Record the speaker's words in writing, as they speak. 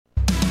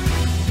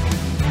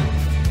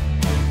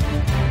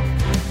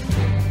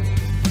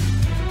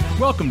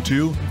Welcome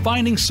to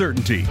Finding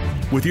Certainty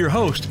with your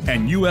host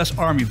and U.S.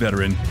 Army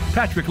veteran,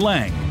 Patrick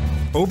Lang.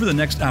 Over the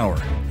next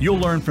hour, you'll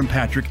learn from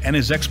Patrick and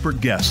his expert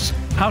guests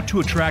how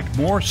to attract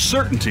more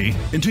certainty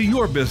into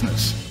your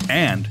business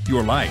and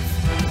your life.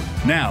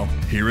 Now,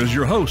 here is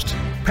your host,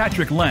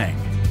 Patrick Lang.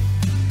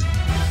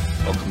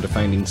 Welcome to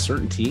Finding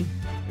Certainty.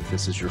 If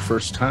this is your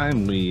first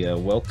time, we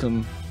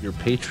welcome your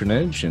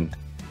patronage and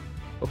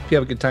hope you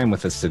have a good time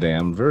with us today.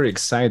 I'm very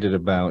excited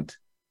about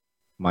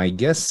my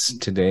guests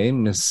today,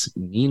 Miss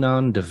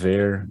Ninon de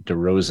Vere de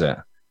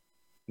Rosa.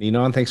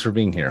 Ninon, thanks for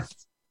being here.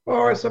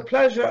 Oh, it's a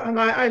pleasure. And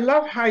I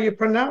love how you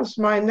pronounce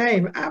my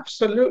name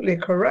absolutely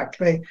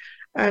correctly.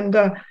 And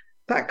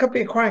that could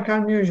be quite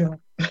unusual.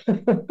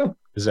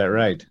 Is that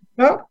right?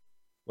 Oh.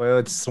 Well,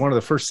 it's one of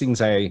the first things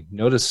I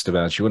noticed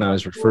about you when I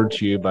was referred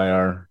to you by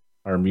our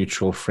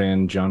mutual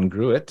friend, John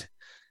Gruitt.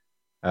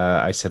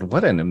 I said,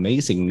 what an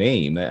amazing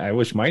name. I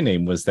wish my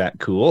name was that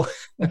cool.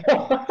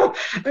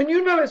 And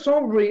you know, it's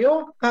all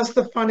real. That's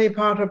the funny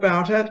part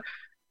about it.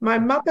 My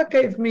mother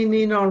gave me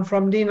Ninon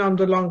from Ninon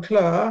de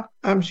L'Encleur.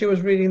 She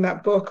was reading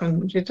that book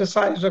and she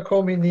decided to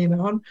call me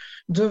Ninon.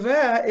 De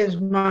Vere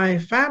is my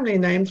family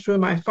name through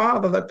my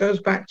father that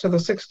goes back to the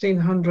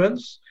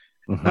 1600s.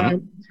 Mm-hmm.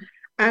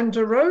 And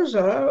De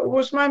Rosa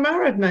was my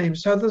married name.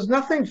 So there's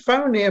nothing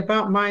phony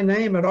about my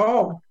name at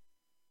all.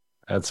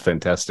 That's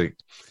fantastic.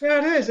 Yeah,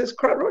 it is. It's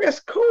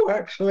cool,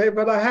 actually,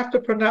 but I have to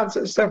pronounce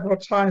it several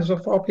times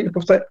before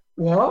people say,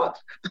 what?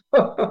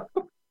 Well,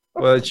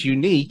 it's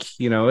unique.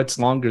 You know, it's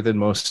longer than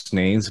most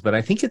names, but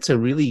I think it's a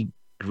really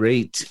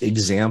great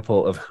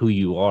example of who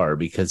you are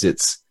because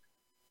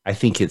I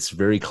think it's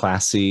very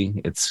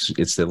classy.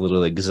 It's a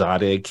little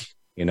exotic,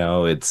 you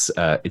know, it's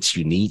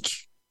unique.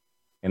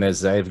 And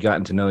as I've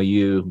gotten to know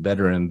you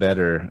better and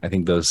better, I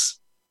think those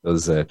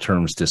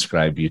terms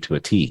describe you to a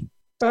T.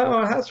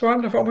 Oh, that's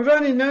wonderful. We've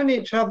only known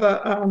each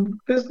other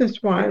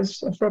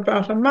business-wise for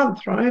about a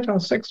month, right? Or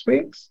 6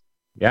 weeks.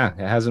 Yeah,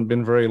 it hasn't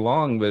been very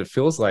long, but it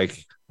feels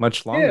like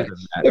much longer than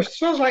that. It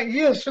feels like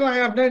years. It feels like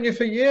I've known you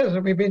for years,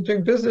 and we've been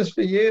doing business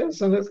for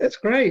years, and it's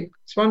great.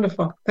 It's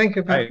wonderful. Thank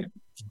you, Patrick.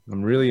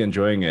 I'm really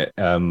enjoying it.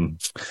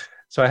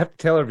 So I have to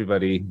tell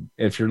everybody,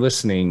 if you're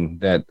listening,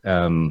 that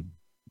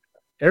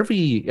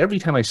every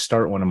time I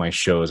start one of my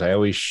shows, I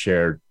always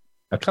share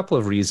a couple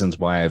of reasons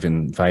why I've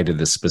invited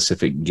this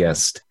specific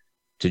guest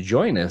to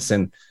join us.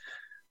 And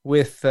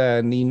with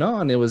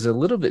Ninon, it was a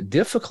little bit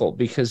difficult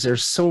because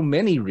there's so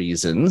many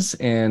reasons.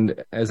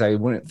 And as I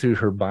went through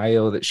her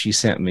bio that she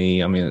sent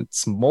me, I mean,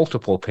 it's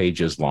multiple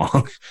pages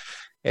long,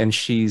 and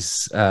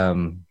she's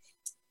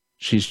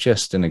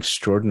just an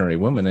extraordinary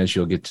woman, as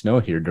you'll get to know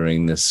here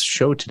during this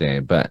show today.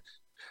 But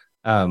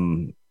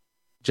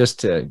just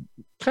to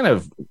kind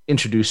of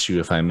introduce you,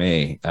 if I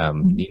may,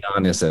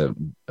 Ninon is a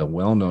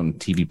well-known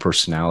TV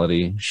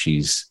personality.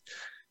 She's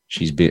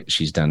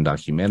done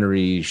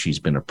documentaries. She's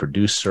been a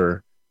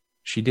producer.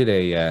 She did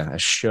a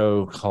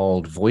show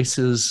called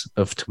Voices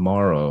of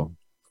Tomorrow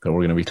that we're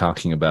going to be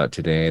talking about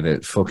today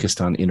that focused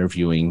on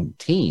interviewing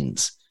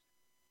teens.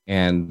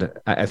 And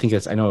I think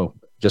I know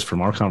just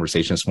from our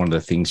conversation, it's one of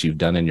the things you've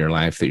done in your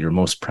life that you're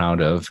most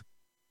proud of.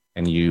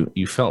 And you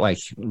felt like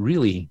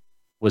really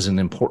was an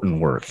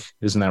important work.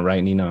 Isn't that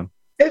right, Ninon?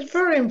 It's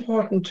very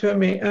important to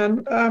me.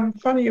 And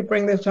funny you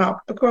bring this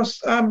up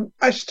because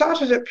I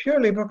started it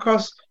purely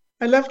because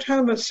I left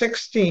home at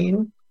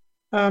 16.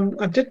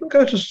 I didn't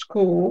go to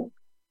school,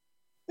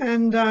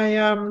 and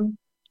I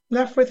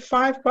left with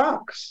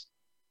 $5,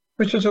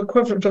 which was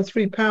equivalent to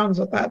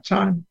 £3 at that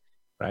time.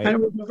 Right. And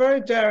it was a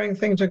very daring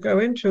thing to go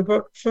into,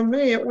 but for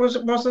me, it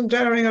wasn't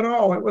daring at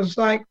all. It was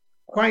like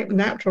quite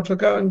natural to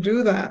go and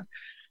do that.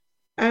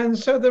 And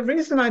so the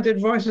reason I did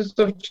Voices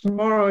of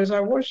Tomorrow is I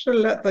wanted to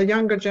let the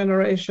younger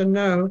generation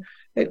know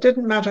it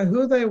didn't matter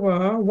who they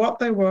were, what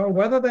they were,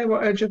 whether they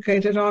were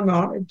educated or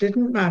not. It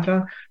didn't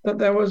matter, that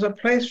there was a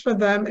place for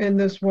them in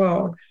this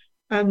world.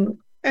 And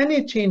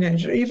any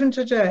teenager, even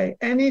today,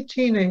 any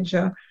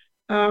teenager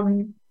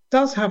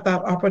does have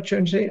that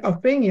opportunity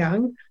of being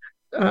young,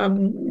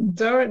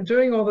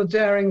 doing all the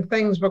daring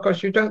things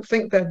because you don't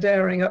think they're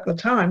daring at the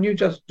time. You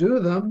just do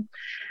them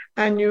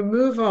and you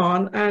move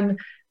on, and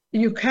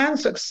you can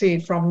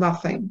succeed from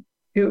nothing.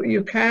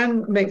 You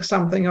can make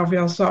something of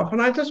yourself.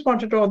 And I just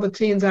wanted all the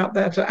teens out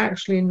there to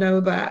actually know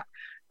that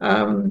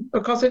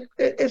because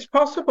it's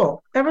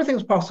possible.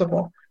 Everything's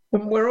possible.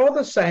 And we're all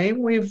the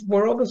same.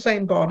 We're all the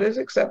same bodies,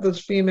 except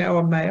there's female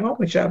or male,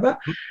 whichever.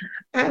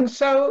 And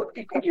so,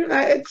 you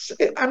know,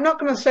 I'm not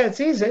going to say it's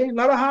easy. A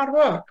lot of hard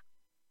work.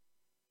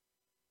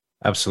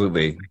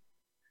 Absolutely.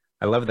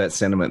 I love that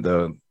sentiment,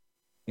 though.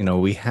 You know,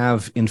 we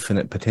have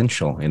infinite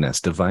potential in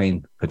us,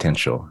 divine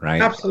potential,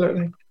 right?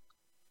 Absolutely.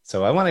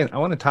 So I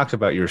want to talk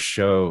about your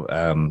show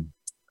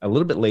a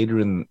little bit later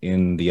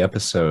in the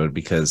episode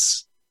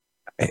because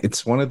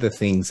it's one of the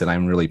things that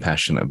I'm really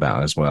passionate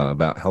about as well,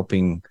 about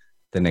helping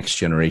the next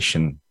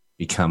generation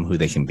become who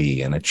they can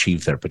be and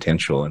achieve their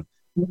potential. And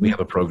we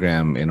have a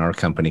program in our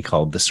company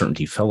called the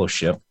Certainty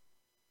Fellowship.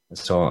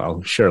 So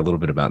I'll share a little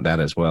bit about that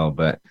as well.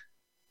 But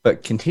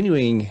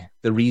continuing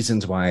the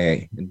reasons why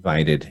I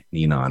invited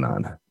Ninon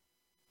on.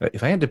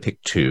 if I had to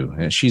pick two,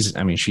 and she's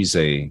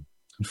a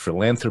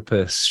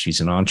philanthropist, she's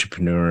an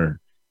entrepreneur,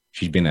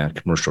 she's been a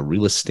commercial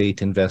real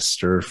estate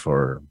investor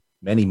for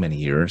many, many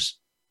years.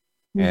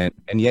 And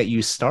yet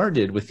you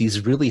started with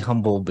these really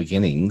humble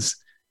beginnings.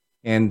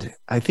 And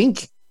I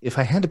think if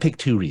I had to pick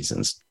two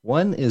reasons,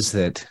 one is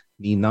that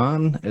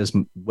Ninon, as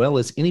well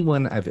as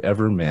anyone I've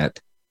ever met,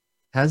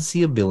 has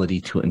the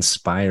ability to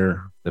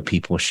inspire the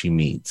people she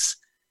meets.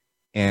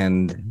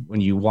 And when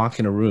you walk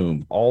in a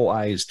room, all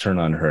eyes turn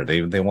on her.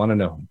 They want to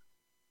know,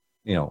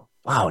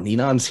 wow,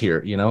 Ninon's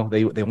here.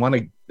 They want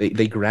to,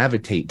 they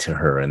gravitate to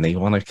her, and they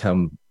want to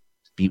come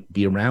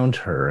be around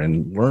her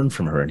and learn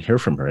from her and hear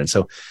from her. And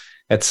so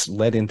that's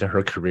led into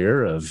her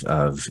career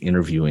of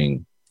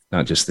interviewing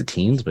not just the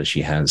teens, but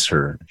she has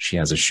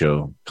a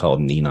show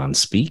called Ninon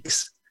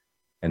Speaks.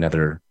 It's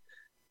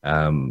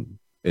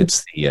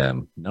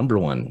the number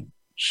one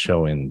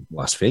show in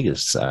Las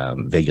Vegas,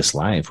 Vegas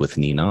Live with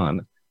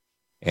Ninon.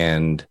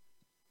 And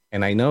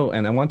I know,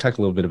 and I want to talk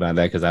a little bit about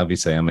that, because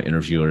obviously I'm an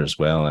interviewer as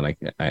well. And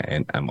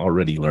I'm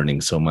already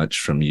learning so much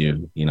from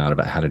you,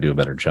 about how to do a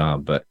better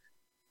job. But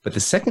the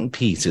second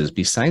piece is,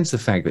 besides the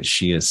fact that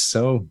she is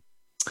so,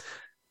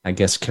 I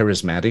guess,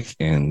 charismatic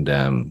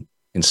and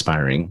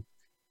inspiring,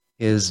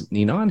 is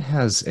Ninon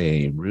has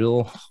a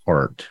real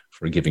heart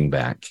for giving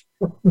back.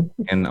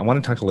 And I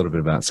want to talk a little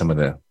bit about some of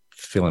the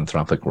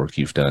philanthropic work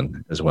you've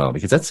done as well,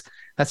 because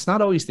that's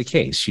not always the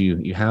case.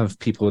 You have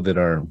people that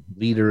are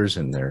leaders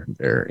and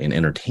they're in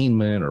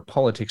entertainment or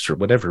politics or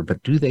whatever,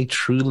 but do they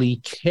truly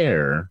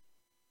care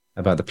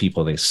about the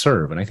people they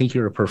serve? And I think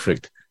you're a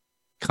perfect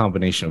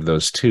combination of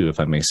those two, if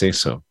I may say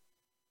so.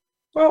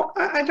 Well,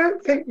 I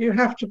don't think you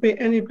have to be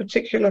any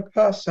particular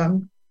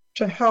person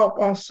to help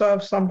or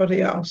serve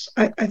somebody else.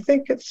 I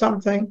think it's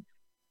something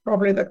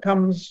probably that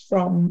comes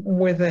from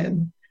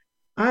within.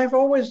 I've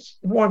always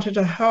wanted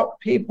to help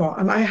people,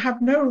 and I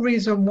have no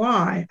reason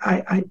why.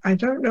 I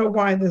don't know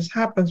why this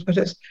happens, but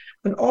it's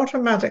an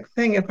automatic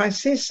thing. If I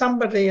see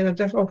somebody in a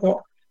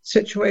difficult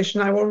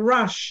situation, I will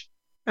rush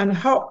and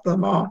help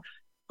them, or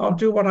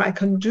do what I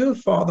can do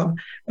for them.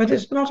 But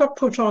it's not a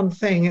put-on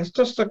thing. It's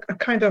just a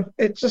kind of,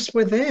 it's just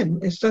within.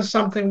 It's just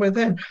something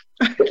within.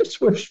 I just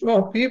wish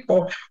more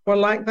people were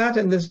like that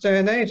in this day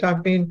and age.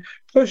 I've been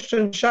pushed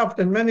and shoved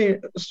in many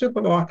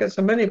supermarkets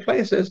and many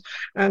places,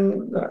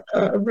 and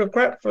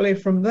regretfully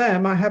from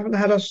them, I haven't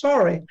had a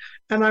sorry.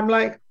 And I'm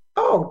like,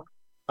 oh,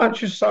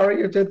 aren't you sorry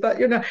you did that?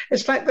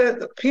 It's like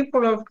the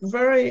people are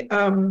very,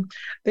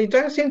 they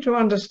don't seem to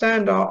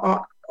understand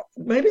or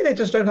maybe they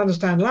just don't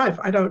understand life.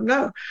 I don't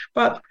know.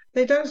 But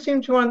they don't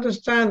seem to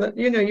understand that,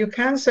 you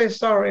can say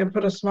sorry and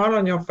put a smile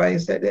on your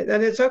face, and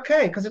it's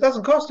okay, because it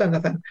doesn't cost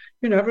anything.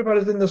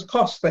 Everybody's in this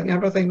cost thing.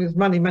 Everything is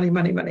money, money,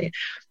 money, money.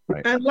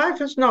 Right. And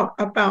life is not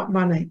about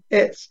money.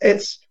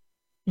 It's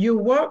you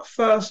work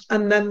first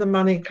and then the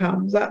money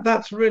comes.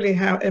 That's really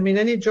how,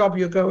 any job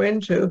you go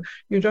into,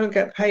 you don't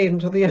get paid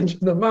until the end of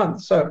the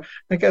month. So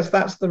I guess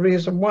that's the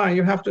reason why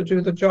you have to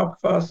do the job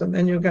first and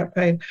then you get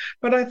paid.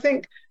 But I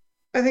think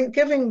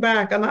giving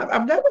back, and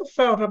I've never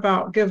felt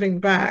about giving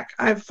back.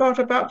 I've felt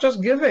about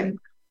just giving.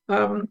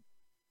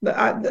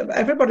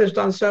 Everybody's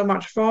done so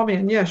much for me.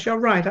 And yes, you're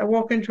right. I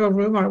walk into a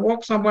room, I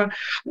walk somewhere,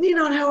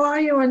 Ninon, how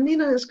are you? And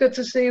Ninon, it's good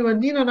to see you.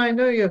 And Ninon, I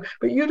know you,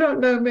 but you don't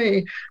know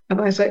me.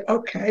 And I say,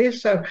 okay,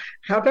 so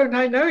how don't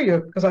I know you?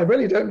 Because I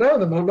really don't know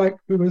them. I'm like,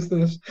 who is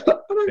this? And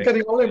I'm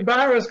getting all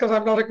embarrassed because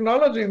I'm not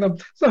acknowledging them.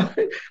 So,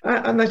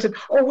 and they said,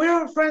 oh,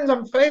 we're friends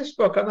on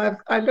Facebook. And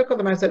I look at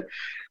them, I said,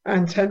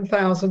 and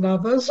 10,000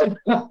 others. And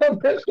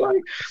it's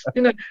like,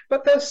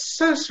 but they're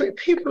so sweet.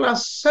 People are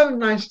so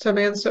nice to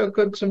me and so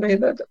good to me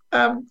that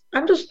I'm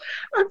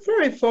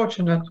very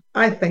fortunate,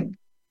 I think,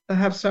 to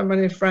have so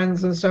many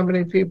friends and so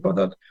many people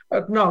that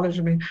acknowledge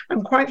me.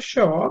 I'm quite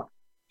sure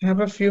I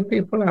have a few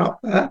people out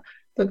there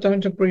that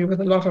don't agree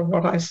with a lot of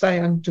what I say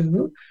and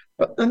do,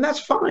 and that's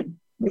fine.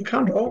 We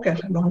can't all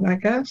get along, I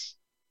guess.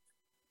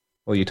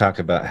 Well, you talk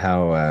about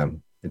how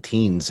the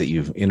teens that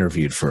you've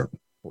interviewed for,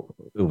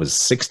 it was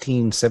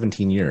 16,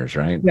 17 years,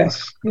 right?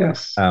 Yes.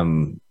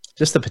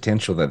 Just the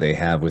potential that they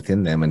have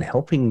within them and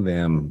helping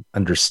them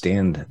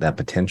understand that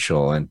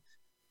potential. And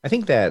I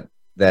think that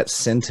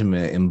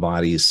sentiment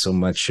embodies so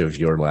much of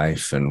your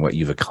life, and what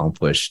you've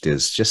accomplished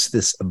is just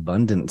this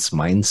abundance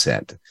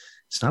mindset.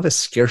 It's not a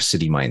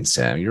scarcity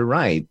mindset. You're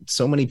right.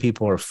 So many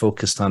people are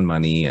focused on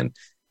money and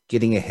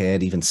getting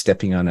ahead, even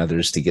stepping on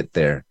others to get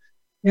there.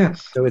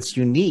 Yes. So it's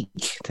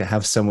unique to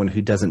have someone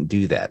who doesn't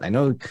do that. I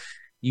know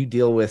you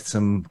deal with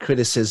some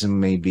criticism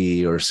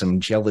maybe, or some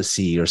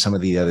jealousy, or some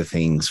of the other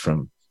things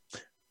from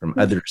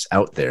others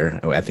out there.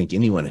 I think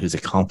anyone who's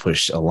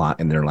accomplished a lot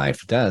in their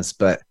life does,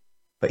 but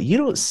you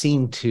don't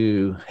seem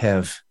to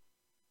have,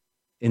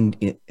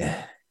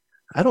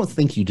 I don't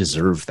think you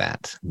deserve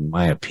that, in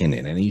my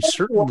opinion. And you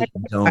certainly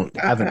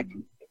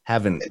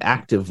haven't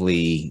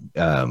actively,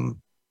 I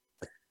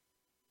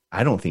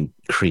don't think,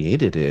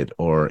 created it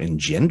or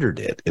engendered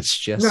it. It's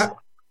just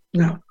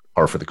no.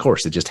 Or for the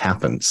course, it just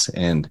happens.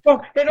 And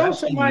well, it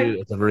also might.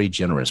 You as a very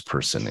generous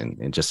person,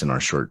 in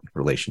our short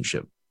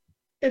relationship.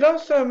 it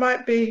also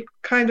might be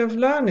kind of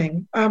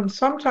learning.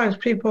 Sometimes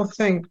people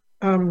think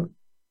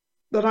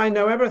that I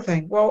know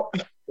everything. Well,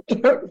 I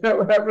don't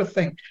know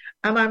everything.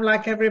 And I'm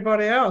like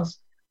everybody else.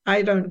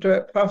 I don't do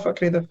it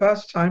perfectly the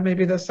first time.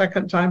 Maybe the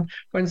second time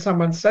when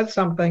someone said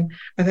something,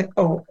 I think,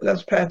 oh,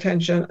 let's pay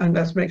attention and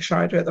let's make sure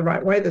I do it the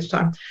right way this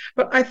time.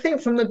 But I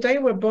think from the day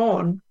we're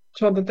born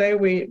till the day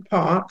we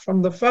part,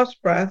 from the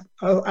first breath,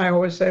 I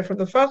always say from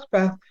the first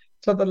breath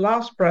to the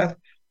last breath,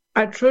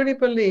 I truly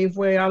believe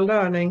we are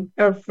learning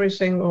every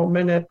single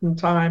minute and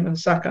time and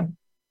second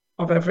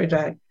of every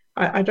day.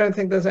 I don't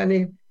think there's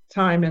any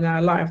time in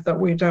our life that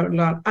we don't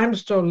learn. I'm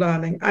still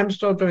learning. I'm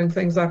still doing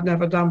things I've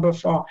never done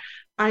before.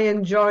 I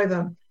enjoy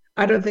them.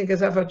 I don't think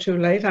it's ever too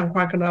late. I'm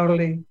quite an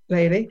elderly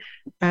lady,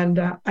 and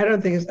I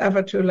don't think it's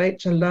ever too late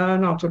to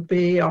learn or to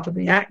be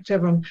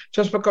active. And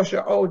just because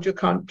you're old, you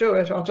can't do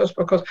it, or just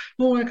because,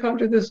 oh, I can't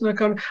do this and I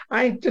can't.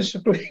 I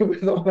disagree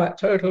with all that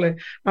totally.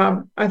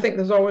 I think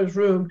there's always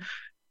room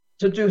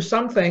to do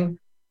something,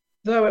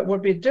 though it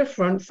would be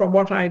different from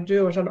what I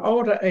do at an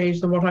older age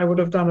than what I would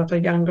have done at a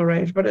younger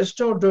age, but it's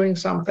still doing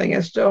something.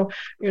 It's still,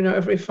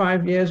 every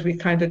 5 years we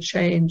kind of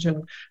change,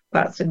 and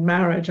that's in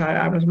marriage.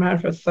 I was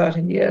married for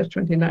 30 years,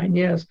 29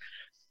 years.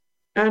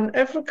 And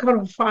every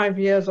kind of 5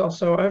 years or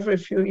so, every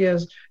few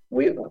years,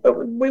 we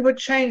would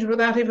change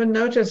without even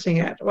noticing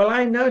it. Well,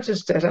 I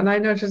noticed it, and I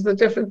noticed the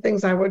different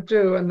things I would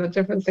do and the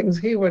different things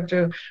he would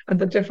do and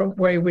the different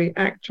way we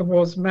act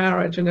towards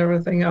marriage and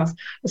everything else.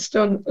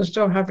 Still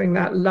having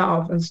that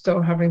love and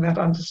still having that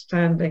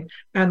understanding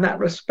and that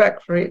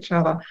respect for each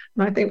other.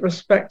 And I think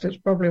respect is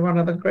probably one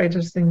of the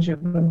greatest things you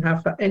can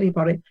have for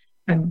anybody,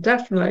 and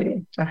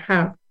definitely to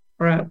have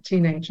for our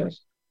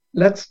teenagers.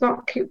 Let's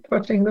not keep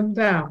putting them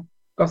down,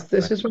 because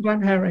this is what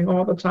I'm hearing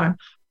all the time.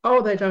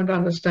 Oh, they don't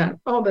understand.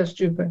 Oh, they're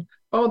stupid.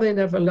 Oh, they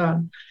never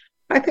learn.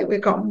 I think we've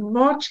got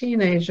more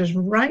teenagers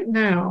right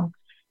now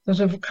that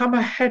have come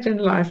ahead in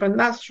life, and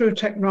that's through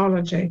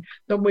technology,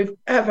 than we've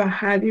ever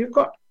had. You've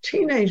got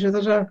teenagers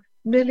that are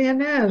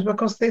millionaires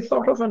because they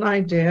thought of an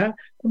idea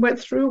and went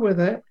through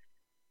with it.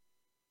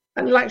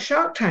 And like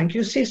Shark Tank,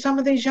 you see some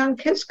of these young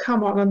kids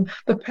come on, and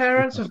the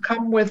parents have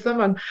come with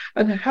them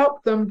and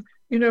helped them,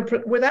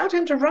 without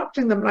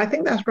interrupting them. And I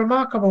think that's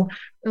remarkable.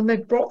 And they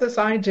brought this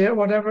idea,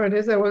 whatever it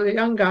is. There was a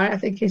young guy, I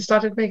think he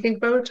started making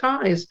bow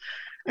ties.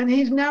 And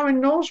he's now in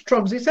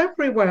Nordstrom's. He's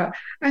everywhere.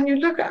 And I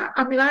look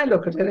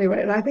at it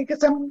anyway, and I think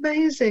it's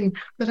amazing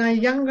that our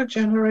younger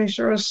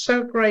generation are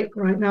so great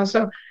right now.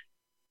 So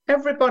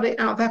everybody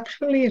out there,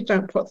 please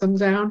don't put them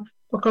down,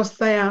 because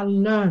they are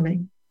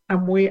learning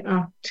and we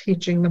are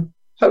teaching them,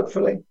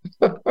 hopefully.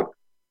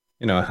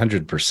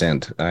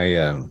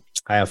 100%.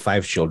 I have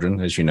 5 children,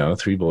 as you know,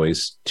 3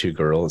 boys, 2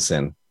 girls.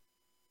 And,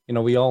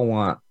 we all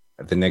want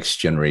the next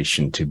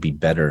generation to be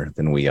better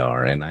than we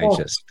are. And I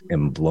just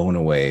am blown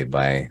away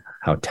by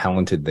how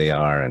talented they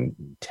are and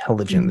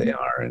intelligent they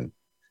are. And,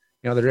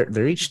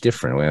 they're each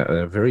different. We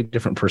have very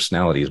different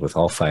personalities with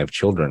all 5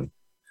 children.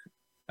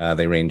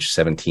 They range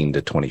 17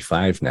 to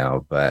 25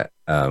 now. But,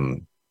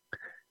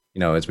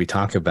 as we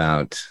talk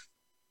about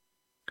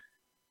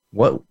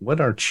what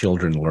our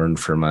children learn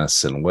from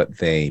us and what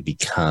they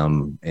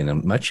become,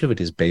 and much of it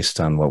is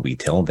based on what we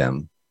tell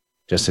them,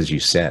 just as you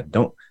said.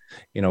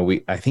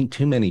 I think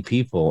too many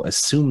people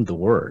assume the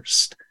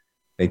worst.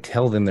 They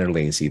tell them they're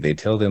lazy, they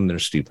tell them they're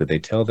stupid, they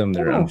tell them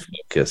they're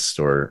unfocused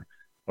or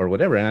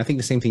whatever. And I think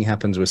the same thing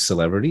happens with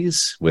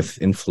celebrities, with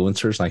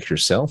influencers like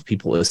yourself.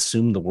 People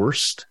assume the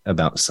worst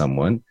about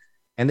someone,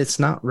 and it's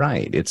not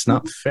right. It's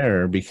not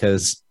fair,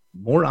 because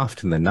more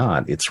often than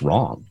not, it's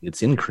wrong.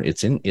 It's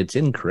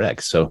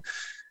incorrect. So,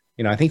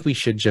 I think we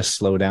should just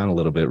slow down a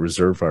little bit,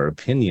 reserve our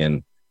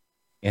opinion,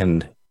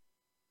 and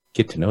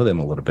get to know them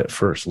a little bit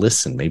first.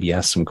 Listen, maybe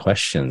ask some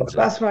questions.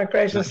 Well, that's my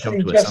greatest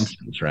thing.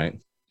 Assumptions, right?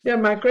 Yeah,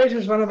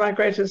 one of my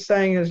greatest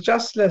saying is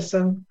just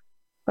listen.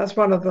 That's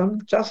one of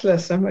them. Just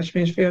listen, which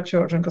means for your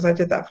children, because I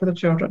did that for the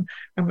children.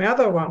 And my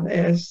other one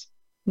is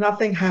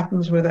nothing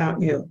happens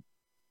without you.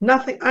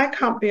 Nothing. I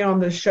can't be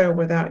on this show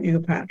without you,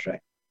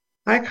 Patrick.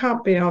 I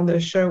can't be on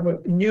this show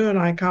with you, and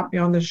I can't be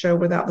on this show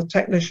without the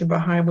technician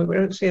behind me. We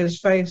don't see his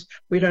face.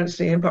 We don't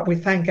see him, but we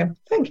thank him.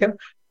 Thank him.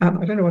 I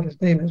don't know what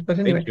his name is, but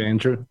anyway. Thank you,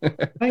 Andrew.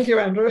 Thank you,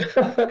 Andrew.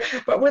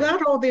 But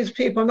without all these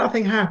people,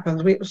 nothing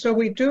happens. So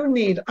we do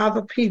need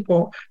other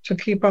people to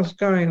keep us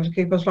going, to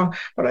keep us long.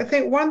 But I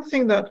think one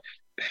thing that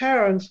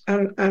parents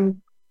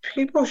and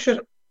people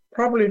should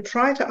probably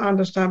try to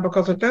understand,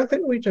 because I don't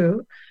think we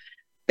do,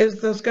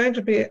 is there's going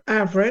to be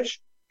average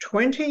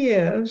 20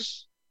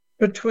 years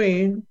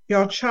between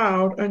your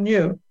child and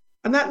you.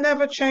 And that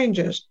never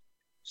changes.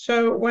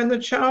 So when the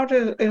child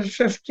is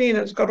 15,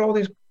 it's got all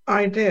these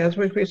ideas,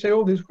 which we say,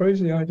 all these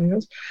crazy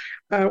ideas,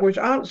 which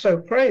aren't so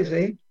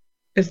crazy.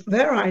 It's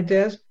their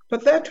ideas,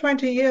 but they're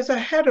 20 years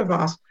ahead of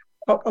us.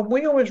 And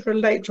we always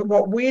relate to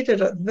what we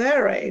did at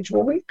their age.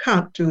 Well, we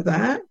can't do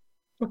that,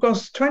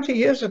 because 20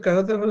 years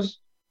ago, there was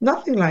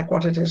nothing like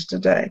what it is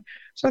today.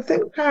 So I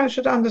think parents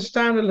should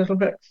understand a little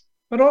bit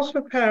but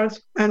also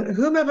parents and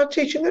whomever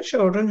teaching the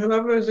children,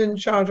 whoever is in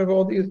charge of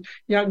all these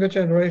younger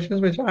generations,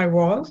 which I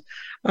was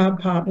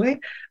partly.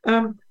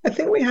 I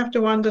think we have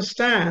to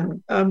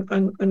understand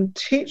and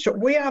teach.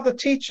 We are the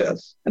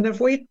teachers. And if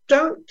we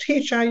don't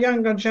teach our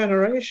younger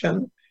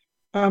generation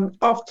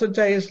of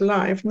today's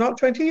life, not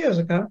 20 years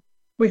ago,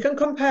 we can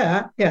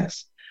compare,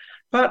 yes.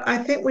 But I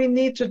think we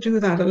need to do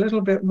that a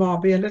little bit more,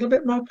 be a little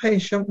bit more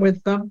patient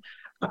with them,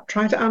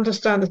 try to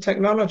understand the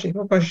technology,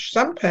 because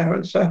some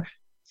parents are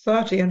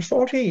 30 and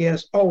 40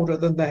 years older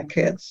than their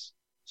kids.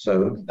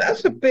 So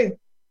that's a big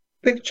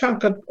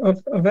chunk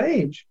of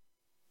age.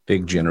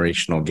 Big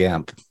generational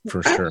gap,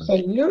 for sure.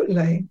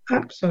 Absolutely,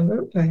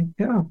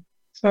 yeah.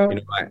 So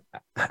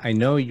I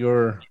know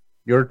your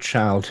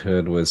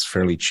childhood was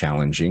fairly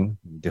challenging,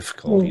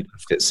 difficult. You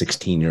left at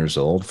 16 years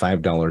old,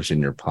 $5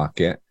 in your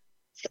pocket,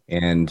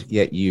 and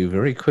yet you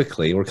very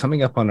quickly, we're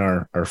coming up on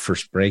our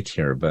first break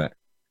here, but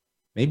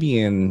maybe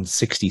in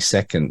 60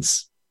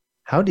 seconds,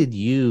 how did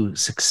you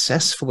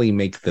successfully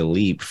make the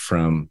leap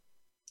from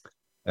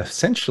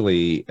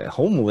essentially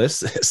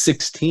homeless at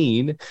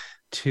 16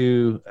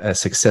 to a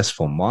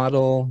successful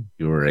model?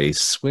 You were a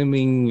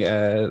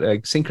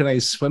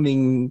synchronized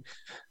swimming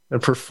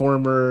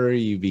performer.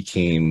 You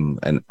became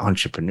an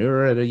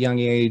entrepreneur at a young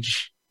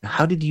age.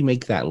 How did you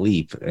make that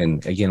leap?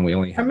 And again,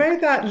 I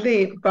made that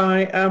leap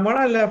by when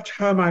I left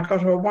home. I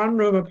got a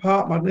one-room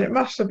apartment, and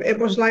it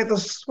was like the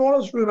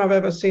smallest room I've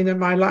ever seen in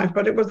my life,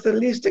 but it was the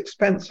least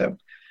expensive.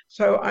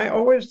 So I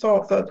always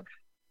thought that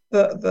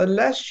the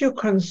less you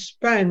can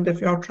spend if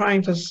you're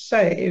trying to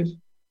save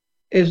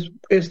is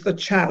the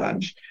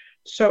challenge.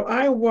 So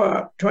I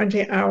worked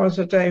 20 hours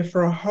a day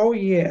for a whole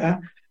year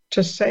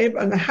to save.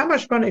 And how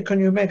much money can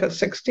you make at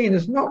 16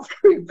 is not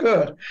very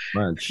good.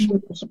 Much.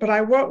 But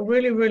I worked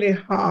really, really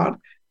hard.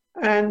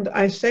 And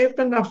I saved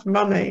enough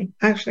money.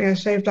 Actually, I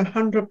saved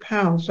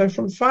 £100. So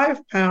from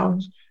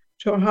 £5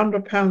 to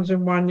 £100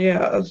 in 1 year,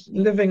 as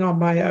living on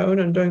my own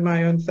and doing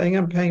my own thing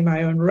and paying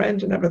my own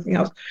rent and everything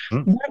else.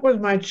 That was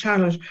my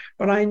challenge.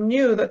 But I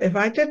knew that if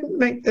I didn't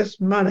make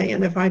this money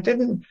and if I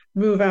didn't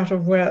move out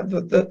of where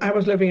I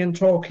was living in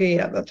Torquay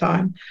at the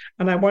time,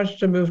 and I wanted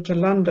to move to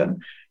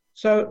London.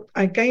 So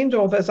I gained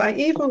all this. I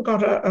even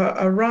got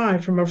a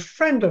ride from a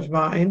friend of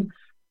mine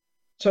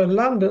to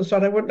London so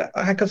that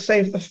I could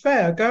save the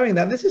fare going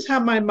there. This is how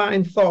my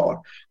mind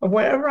thought. Of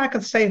wherever I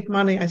could save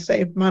money, I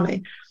saved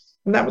money.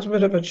 And that was a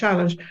bit of a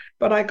challenge.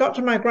 But I got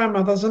to my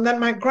grandmother's, and then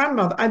my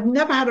grandmother, I'd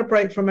never had a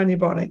break from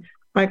anybody.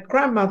 My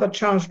grandmother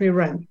charged me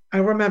rent. I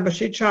remember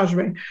she charged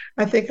me,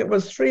 I think it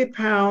was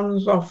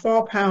 £3 or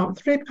 £4,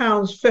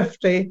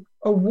 £3.50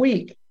 a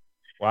week.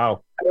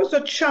 Wow. It was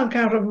a chunk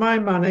out of my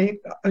money,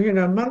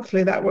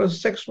 monthly. That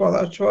was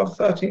 12,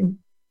 13,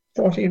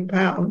 14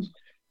 pounds,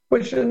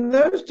 which in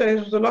those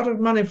days was a lot of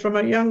money from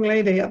a young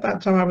lady. At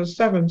that time, I was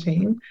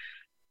 17.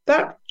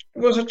 That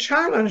was a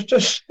challenge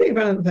to save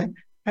anything.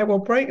 I will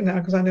break now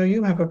because I know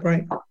you have a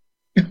break.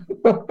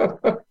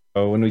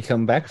 When we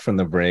come back from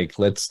the break,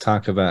 let's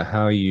talk about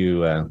how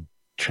you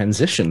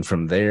transitioned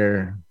from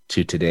there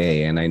to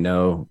today. And I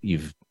know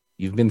you've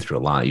been through a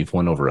lot. You've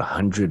won over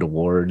 100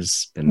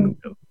 awards and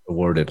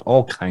awarded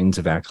all kinds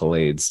of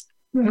accolades.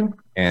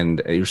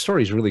 And your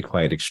story is really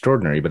quite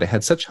extraordinary, but it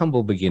had such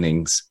humble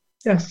beginnings.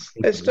 Yes,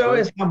 it still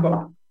is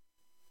humble.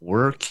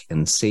 Work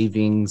and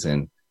savings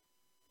and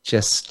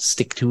just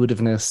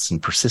stick-to-itiveness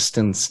and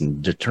persistence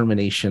and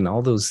determination,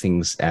 all those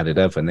things added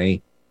up, and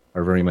they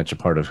are very much a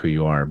part of who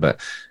you are.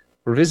 But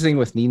we're visiting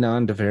with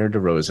Ninon de Vere de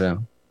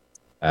Rosa,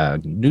 a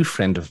new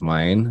friend of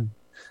mine,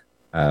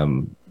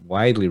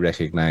 widely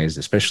recognized,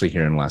 especially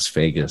here in Las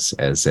Vegas,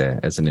 as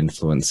an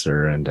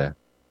influencer and a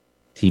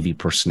TV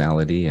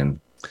personality. And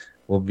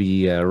we'll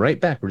be right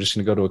back. We're just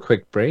going to go to a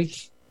quick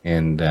break,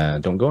 and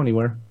don't go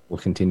anywhere. We'll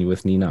continue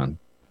with Ninon.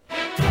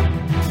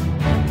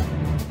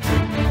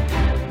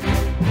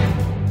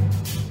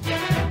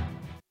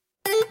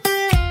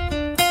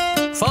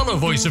 Follow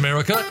Voice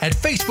America at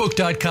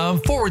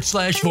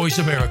facebook.com/Voice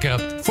America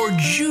for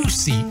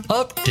juicy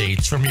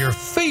updates from your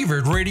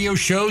favorite radio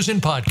shows and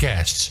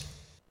podcasts.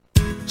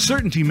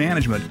 Certainty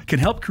Management can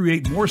help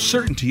create more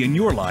certainty in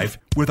your life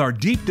with our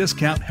deep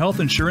discount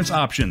health insurance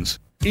options,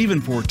 even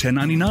for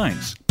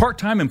 1099s,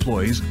 part-time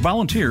employees,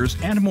 volunteers,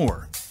 and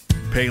more.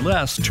 Pay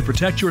less to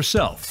protect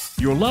yourself,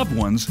 your loved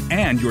ones,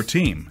 and your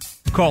team.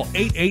 Call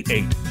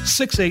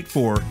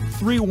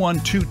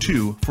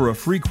 888-684-3122 for a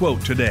free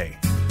quote today.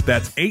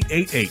 That's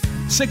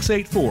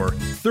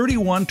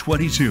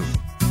 888-684-3122.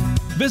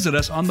 Visit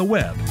us on the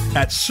web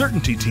at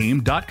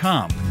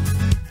CertaintyTeam.com.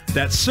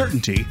 That's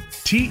Certainty,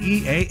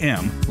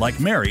 TEAM,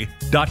 like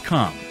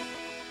Mary.com.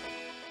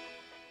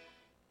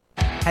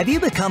 Have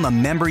you become a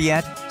member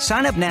yet?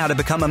 Sign up now to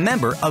become a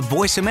member of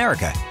Voice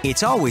America.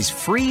 It's always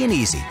free and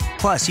easy.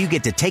 Plus, you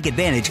get to take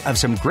advantage of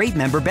some great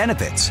member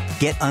benefits.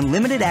 Get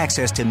unlimited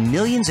access to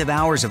millions of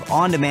hours of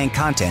on-demand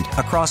content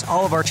across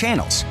all of our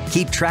channels.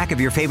 Keep track of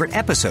your favorite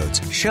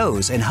episodes,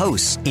 shows, and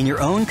hosts in your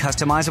own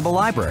customizable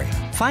library.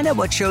 Find out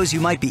what shows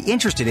you might be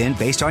interested in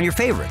based on your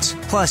favorites.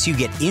 Plus, you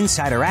get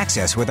insider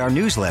access with our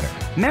newsletter.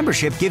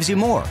 Membership gives you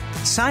more.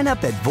 Sign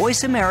up at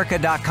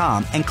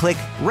voiceamerica.com and click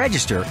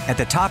register at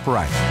the top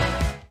right.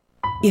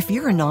 If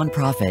you're a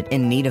nonprofit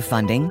in need of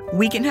funding,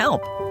 we can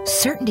help.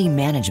 Certainty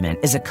Management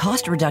is a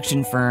cost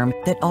reduction firm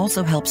that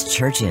also helps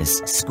churches,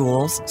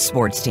 schools,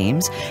 sports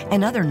teams,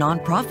 and other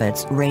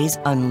nonprofits raise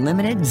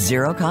unlimited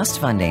zero-cost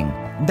funding.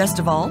 Best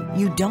of all,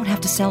 you don't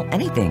have to sell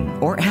anything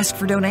or ask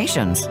for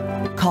donations.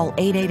 Call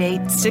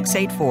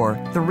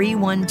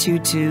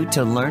 888-684-3122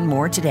 to learn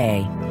more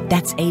today.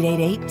 That's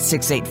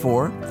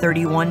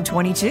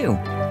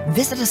 888-684-3122.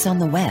 Visit us on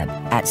the web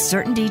at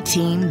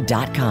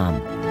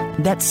CertaintyTeam.com.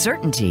 That's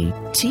Certainty,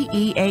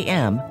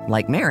 T-E-A-M,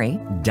 like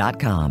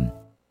Mary.com.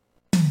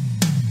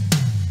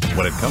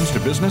 When it comes to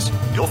business,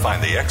 you'll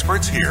find the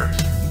experts here.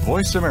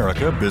 Voice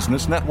America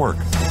Business Network.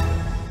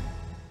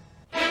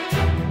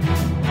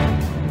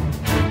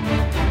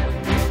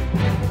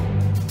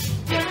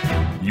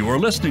 You are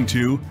listening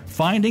to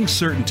Finding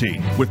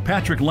Certainty with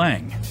Patrick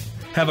Lang.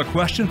 Have a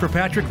question for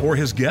Patrick or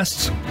his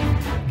guests?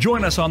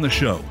 Join us on the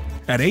show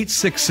at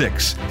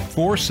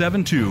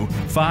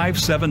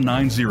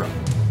 866-472-5790.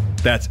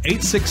 That's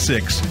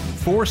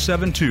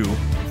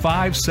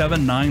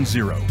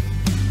 866-472-5790.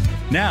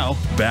 Now,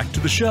 back to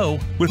the show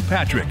with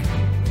Patrick.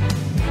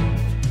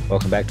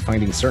 Welcome back to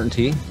Finding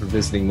Certainty. We're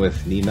visiting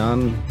with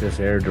Ninon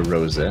Vere de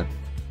Rosa.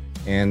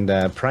 And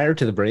prior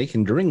to the break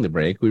and during the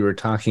break, we were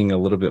talking a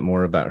little bit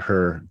more about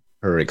her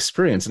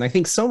experience. And I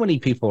think so many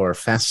people are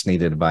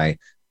fascinated by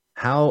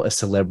how a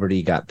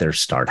celebrity got their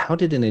start. How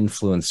did an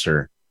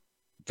influencer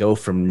go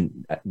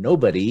from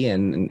nobody,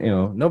 and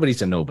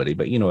nobody's a nobody,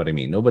 but you know what I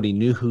mean? Nobody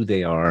knew who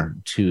they are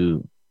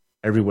to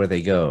everywhere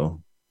they go,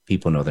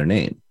 people know their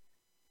name.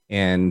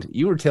 And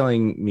you were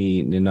telling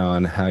me,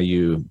 Ninon, how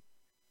you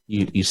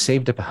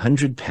saved up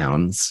 100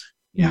 pounds.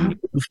 Yeah. You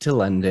moved to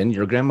London.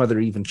 Your grandmother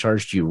even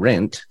charged you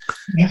rent.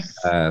 Yes.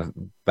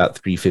 About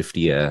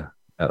 $350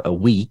 a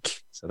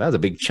week. So that was a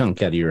big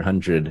chunk out of your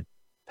 100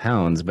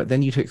 pounds. But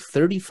then you took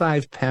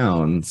 35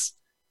 pounds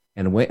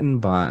and went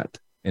and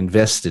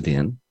invested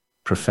in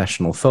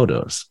professional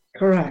photos.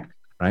 Correct.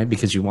 Right?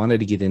 Because you wanted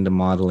to get into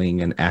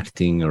modeling and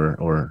acting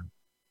or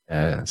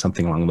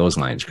something along those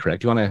lines,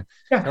 correct? You want to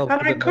tell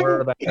a bit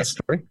more about that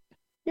story?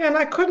 Yeah, and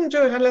I couldn't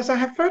do it unless I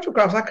have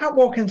photographs. I can't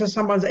walk into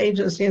someone's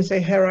agency and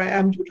say, here I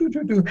am,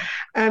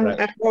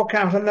 and walk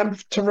out and them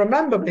to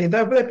remember me.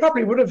 They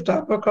probably would have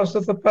done because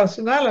of the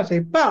personality,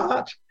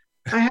 but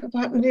I had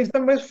to leave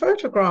them with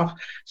photographs.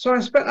 So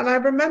I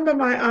remember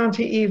my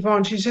auntie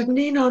Yvonne, she said,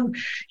 Ninon,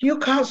 you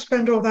can't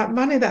spend all that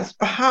money. That's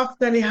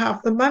nearly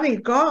half the money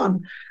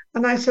gone.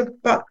 And I said,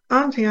 but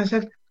auntie,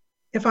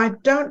 if I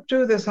don't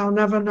do this, I'll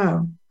never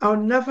know. I'll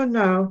never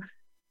know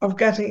of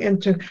getting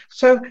into.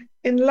 So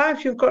in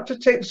life, you've got to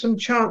take some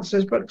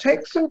chances, but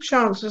take some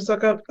chances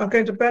that are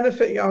going to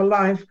benefit your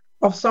life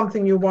of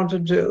something you want to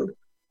do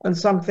and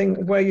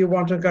something where you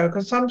want to go.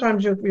 Because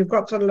sometimes you've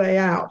got to lay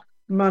out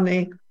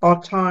money or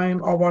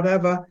time or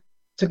whatever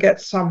to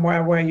get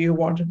somewhere where you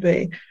want to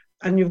be.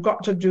 And you've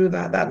got to do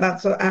that.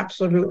 That's an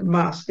absolute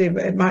must.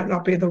 It might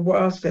not be the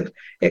worst.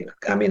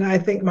 I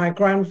think my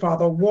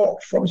grandfather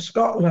walked from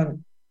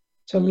Scotland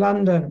to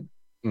London,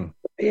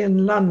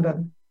 in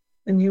London,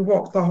 and you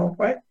walk the whole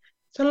way.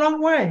 It's a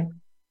long way,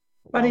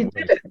 but he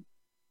did it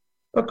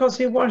because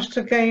he watched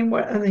a game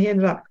and he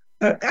ended up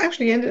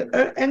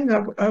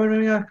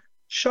owning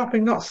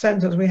shopping, not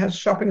centres. We had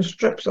shopping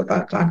strips at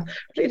that time,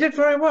 but he did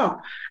very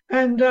well.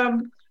 And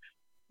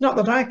not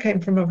that I came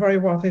from a very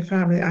wealthy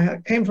family. I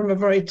came from a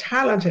very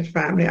talented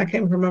family. I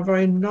came from a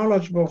very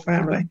knowledgeable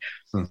family.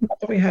 Not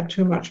that we had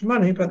too much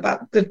money, but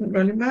that didn't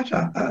really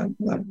matter.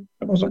 That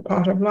wasn't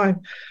part of life.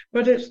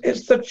 But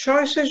it's the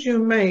choices you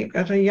make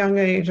at a young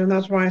age, and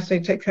that's why I say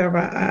take care of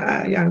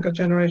our younger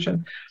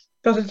generation,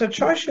 because it's a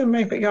choice you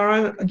make at your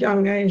own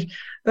young age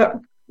that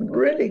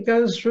really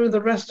goes through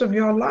the rest of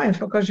your life,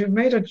 because you've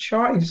made a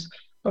choice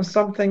of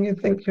something you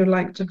think you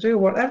like to do,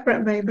 whatever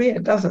it may be.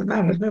 It doesn't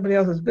matter. It's nobody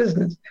else's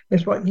business.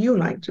 It's what you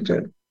like to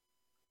do.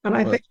 And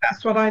I think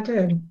that's what I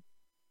did.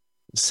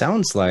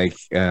 Sounds like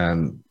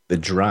the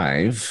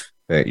drive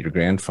that your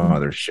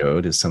grandfather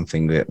showed is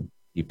something that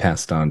he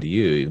passed on to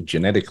you,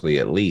 genetically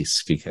at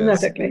least, because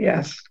genetically,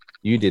 yes,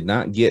 you did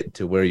not get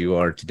to where you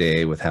are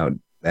today without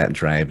that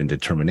drive and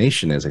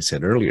determination, as I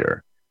said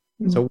earlier.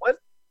 So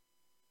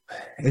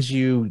as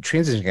you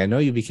transitioned, I know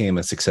you became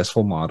a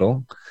successful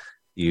model.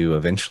 You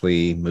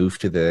eventually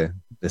moved to the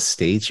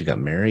States. You got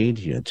married.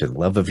 You had the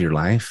love of your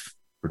life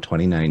for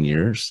 29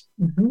 years.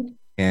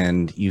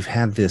 And you've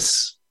had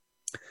this,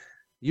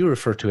 you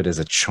refer to it as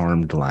a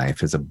charmed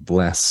life, as a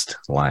blessed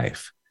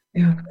life.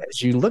 Yeah.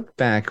 As you look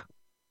back,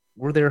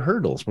 were there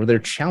hurdles? Were there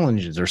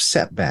challenges or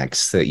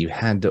setbacks that you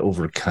had to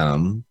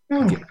overcome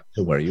to get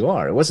to where you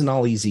are? It wasn't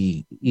all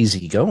easy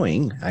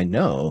going, I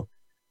know.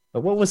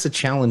 But what was a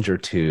challenge or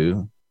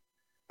two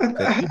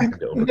that you had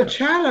to overcome? The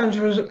challenge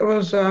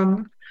was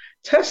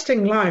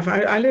testing life.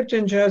 I lived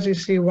in Jersey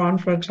C1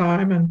 for a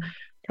time and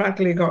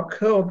practically got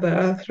killed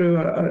there through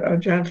a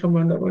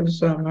gentleman that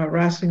was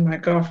harassing my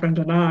girlfriend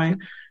and I,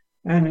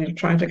 and he was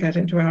trying to get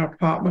into our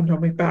apartment,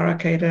 and we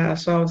barricaded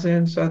ourselves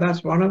in. So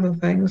that's one of the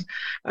things.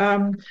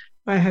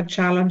 I had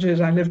challenges.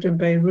 I lived in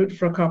Beirut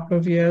for a couple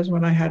of years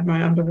when I had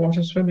my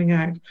underwater swimming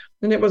act,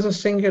 and it was a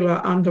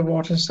singular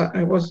underwater.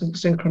 It wasn't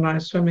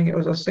synchronized swimming. It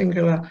was a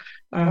singular.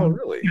 Oh,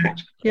 really?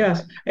 Act.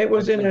 Yes, it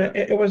was in a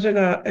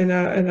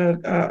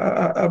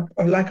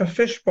like a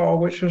fishbowl,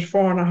 which was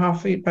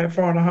 4.5 feet by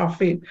 4.5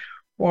 feet.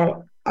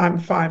 Well, I'm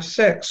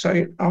 5'6",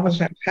 so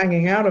obviously I'm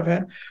hanging out of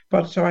it.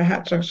 But so I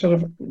had to sort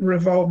of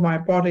revolve my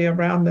body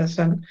around this,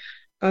 and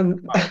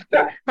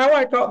how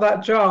I got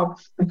that job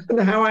and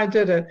how I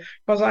did it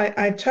was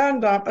I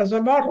turned up as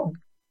a model.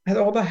 I had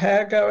all the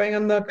hair going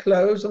and the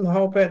clothes and the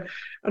whole bit.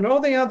 And all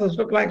the others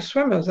looked like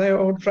swimmers. They were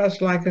all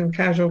dressed like in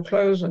casual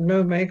clothes and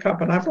no makeup.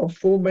 And I've got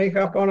full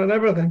makeup on and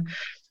everything.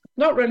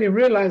 Not really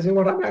realizing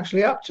what I'm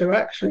actually up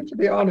to, to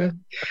be honest.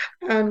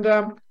 And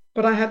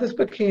but I had this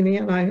bikini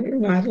and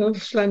I had a little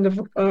slender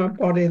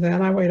body there.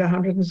 And I weighed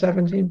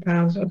 117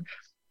 pounds at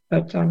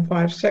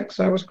 5'6".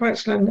 So I was quite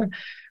slender.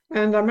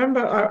 And I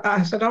remember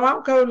I said, oh,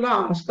 I'll go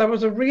last. There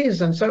was a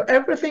reason. So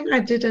everything I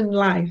did in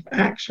life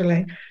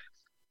actually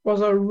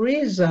was a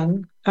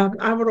reason.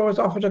 I would always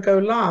offer to go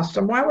last.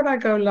 And why would I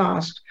go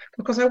last?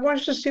 Because I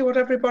wanted to see what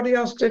everybody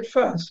else did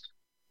first.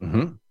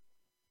 Mm-hmm.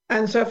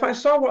 And so if I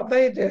saw what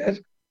they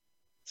did,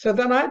 so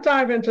then I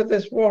dive into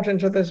this water,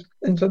 into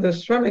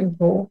this swimming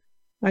pool.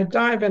 I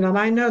dive in and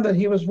I know that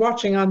he was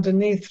watching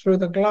underneath through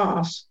the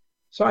glass.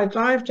 So I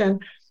dived in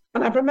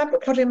and I remember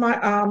putting my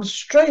arms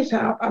straight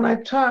out and I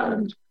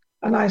turned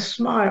and I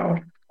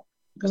smiled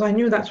because I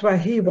knew that's where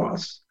he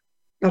was.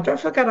 Now, don't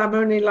forget, I'm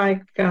only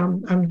like,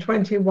 I'm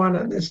 21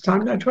 at this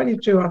time. No,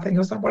 22, I think,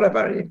 or something,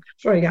 whatever.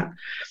 Very young.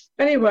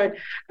 Anyway,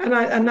 and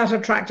that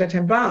attracted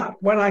him.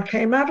 But when I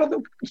came out of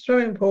the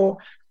swimming pool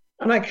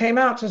and I came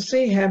out to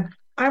see him,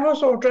 I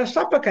was all dressed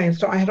up again.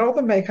 So I had all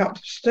the makeup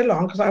still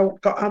on because I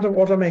got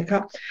underwater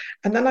makeup.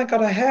 And then I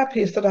got a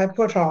hairpiece that I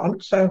put on.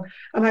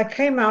 And I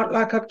came out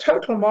like a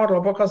total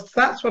model because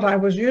that's what I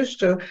was used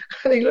to.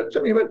 And he looked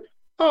at me and went,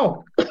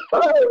 oh,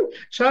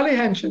 Charlie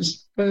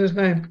Henches was his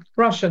name,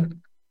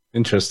 Russian.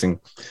 Interesting.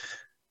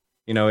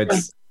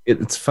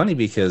 It's funny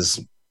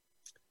because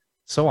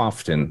so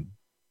often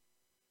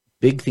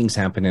big things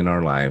happen in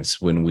our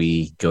lives when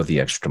we go the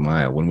extra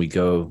mile, when we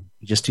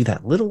just do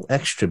that little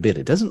extra bit.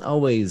 It doesn't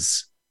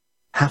always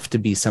have to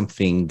be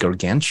something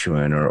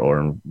gargantuan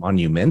or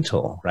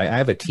monumental, right? I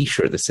have a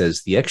t-shirt that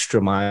says the extra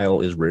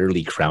mile is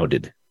rarely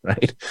crowded,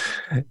 right?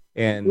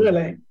 And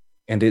really?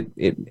 And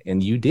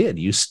you did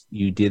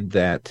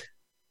that.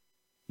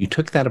 You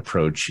took that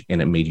approach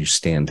and it made you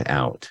stand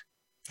out.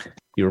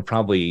 You were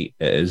probably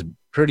as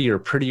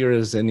prettier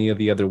as any of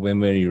the other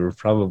women. You were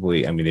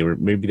probably,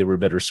 maybe they were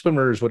better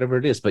swimmers, whatever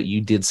it is, but you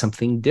did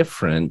something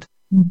different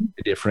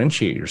to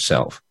differentiate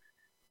yourself.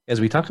 As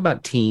we talk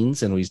about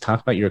teens and we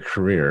talk about your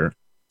career,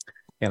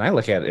 and I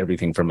look at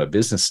everything from a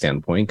business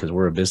standpoint because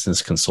we're a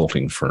business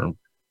consulting firm.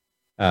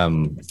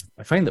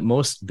 I find that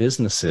most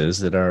businesses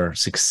that are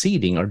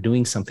succeeding are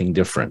doing something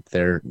different.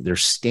 They're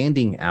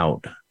standing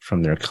out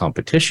from their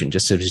competition,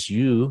 just as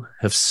you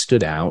have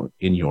stood out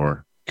in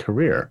your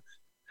career.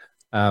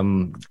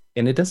 And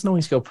it doesn't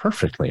always go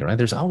perfectly, right?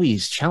 There's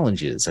always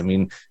challenges.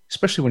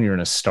 Especially when you're in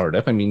a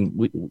startup. We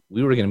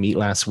were going to meet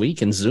last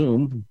week and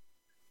Zoom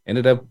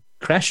ended up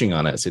crashing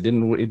on us. It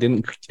didn't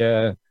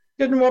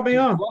want me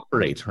on.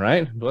 Cooperate,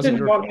 right? It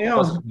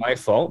wasn't my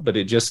fault, but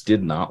it just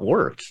did not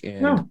work.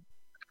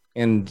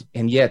 And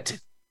yet,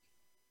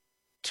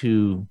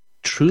 to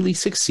truly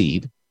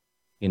succeed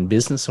in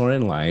business or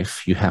in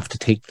life, you have to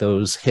take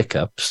those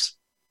hiccups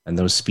and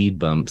those speed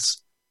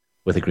bumps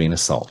with a grain of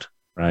salt,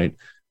 right?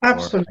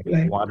 Absolutely. Or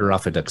like water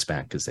off a duck's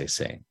back, as they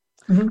say.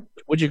 Mm-hmm.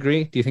 Would you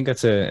agree? Do you think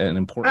that's an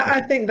important?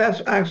 I think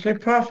that's actually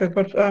perfect.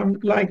 But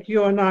like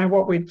you and I,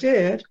 what we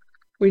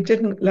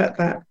didn't let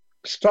that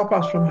stop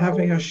us from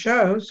having a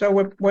show. So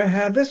we're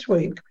here this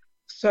week.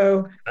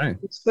 So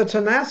It's the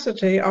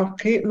tenacity of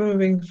keep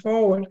moving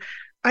forward.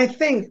 I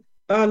think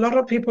a lot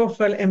of people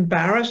feel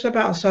embarrassed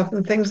about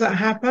certain things that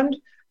happened.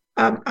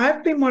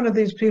 I've been one of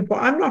these people.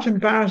 I'm not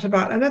embarrassed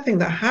about anything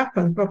that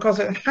happens because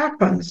it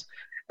happens.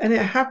 And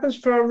it happens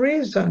for a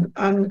reason.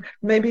 And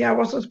maybe I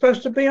wasn't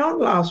supposed to be on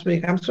last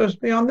week. I'm supposed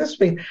to be on this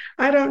week.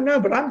 I don't know,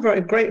 but I'm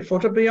very grateful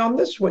to be on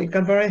this week.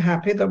 I'm very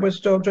happy that we're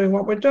still doing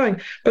what we're doing.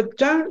 But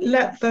don't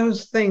let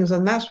those things,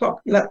 and that's what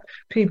let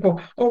people,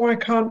 I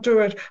can't do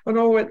it. And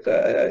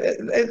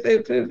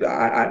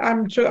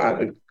I'm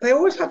sure they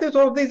always have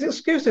all these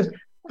excuses.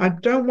 I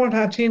don't want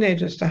our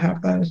teenagers to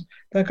have those.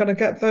 They're going to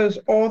get those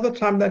all the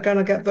time. They're going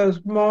to get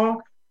those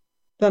more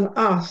than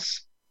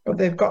us. But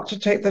they've got to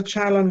take the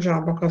challenge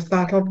on because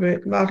that'll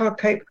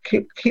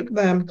keep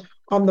them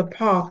on the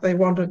path they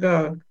want to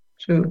go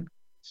to.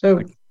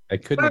 So I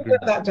couldn't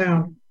get that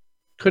down.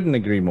 Couldn't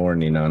agree more,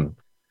 Ninon.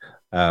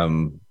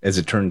 As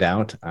it turned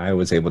out, I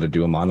was able to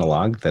do a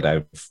monologue that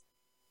I've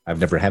I've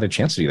never had a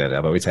chance to do that.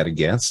 I've always had a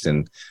guest,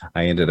 and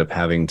I ended up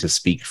having to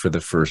speak for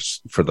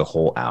the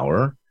whole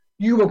hour.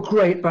 You were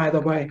great, by the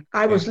way.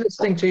 I was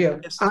listening to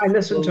you. I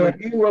listened to it.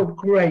 You were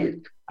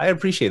great. I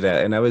appreciate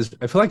that. And I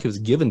feel like it was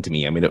given to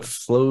me. I mean, it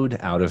flowed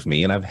out of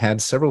me. And I've had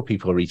several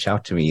people reach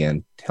out to me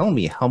and tell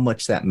me how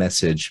much that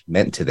message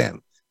meant to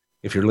them.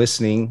 If you're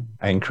listening,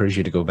 I encourage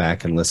you to go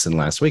back and listen.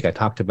 Last week, I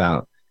talked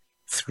about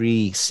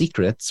 3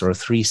 secrets or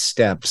 3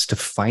 steps to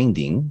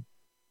finding,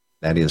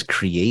 that is,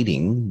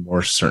 creating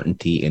more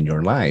certainty in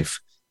your life.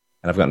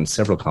 And I've gotten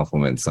several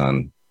compliments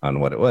on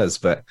what it was,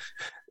 but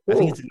I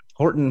think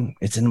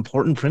it's an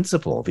important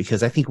principle,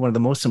 because I think one of the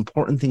most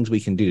important things we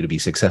can do to be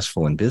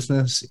successful in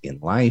business, in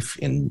life,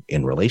 in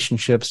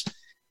relationships,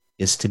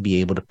 is to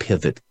be able to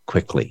pivot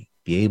quickly,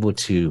 be able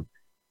to,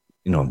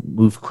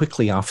 move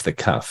quickly off the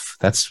cuff.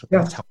 That's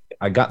how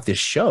I got this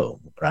show,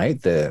 right?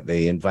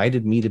 They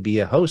invited me to be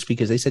a host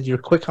because they said, you're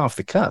quick off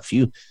the cuff.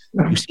 You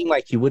seem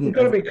like you wouldn't.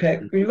 You've got to be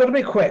quick. You've got to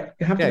be quick.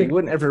 You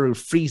wouldn't ever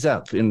freeze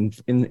up in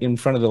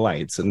front of the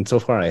lights. And so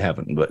far I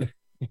haven't, but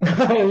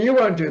You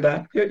won't do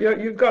that.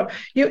 You've got,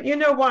 you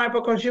know why?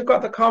 Because you've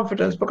got the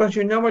confidence, because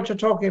you know what you're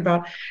talking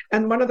about.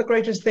 And one of the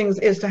greatest things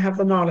is to have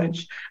the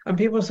knowledge. And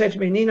people say to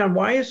me, Ninon,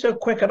 why are you so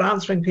quick at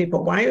answering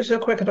people? Why are you so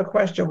quick at a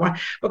question? Why?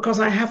 Because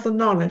I have the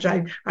knowledge.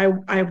 I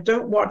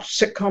don't watch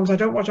sitcoms. I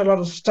don't watch a lot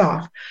of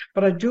stuff,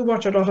 but I do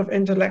watch a lot of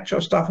intellectual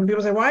stuff. And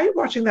people say, why are you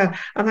watching that?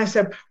 And I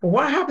said, well,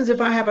 what happens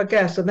if I have a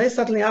guest and they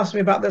suddenly ask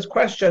me about this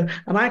question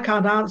and I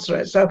can't answer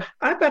it? So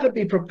I better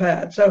be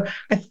prepared. So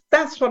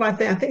that's what I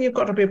think. I think you've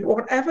got to be,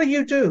 whatever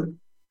you do,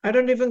 I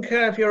don't even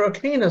care if you're a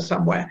cleaner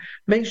somewhere,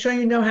 make sure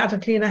you know how to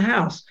clean a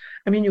house.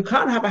 I mean, you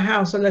can't have a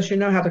house unless you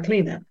know how to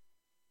clean it.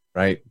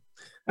 Right.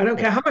 I don't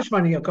care how much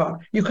money you've got.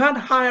 You can't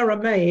hire a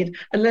maid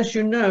unless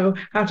you know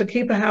how to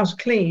keep a house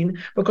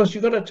clean, because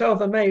you've got to tell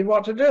the maid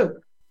what to do.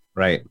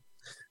 Right.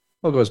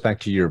 Well, it goes back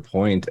to your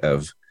point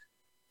of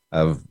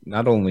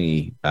not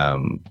only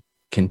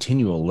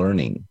continual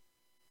learning,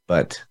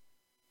 but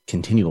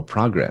continual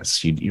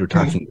progress. You're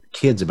talking to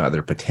kids about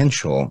their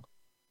potential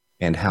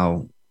and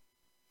how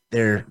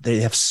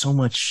they have so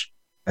much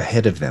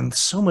ahead of them,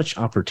 so much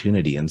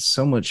opportunity and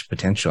so much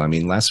potential. I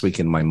mean, last week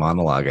in my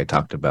monologue, I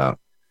talked about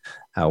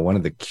how one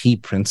of the key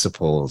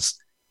principles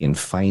in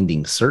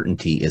finding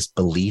certainty is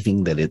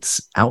believing that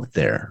it's out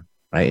there,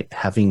 right?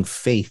 Having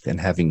faith and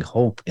having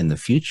hope in the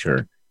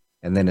future,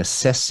 and then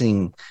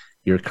assessing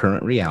your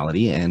current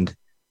reality and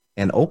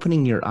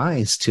opening your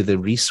eyes to the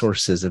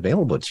resources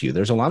available to you.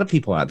 There's a lot of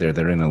people out there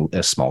that are in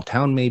a small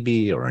town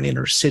maybe, or an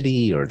inner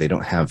city, or they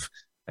don't have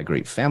a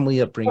great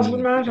family upbringing.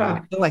 Doesn't matter.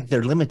 I feel like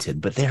they're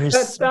limited, but there is.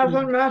 That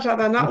doesn't matter.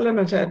 They're not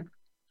limited.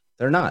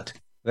 They're not.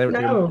 They're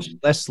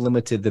less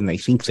limited than they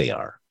think they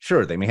are.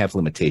 Sure, they may have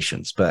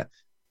limitations, but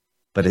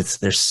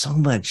there's so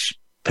much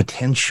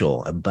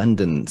potential,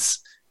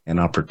 abundance, and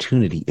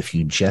opportunity if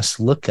you just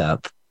look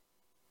up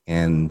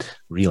and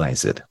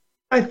realize it.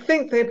 I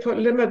think they put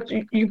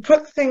you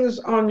put things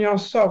on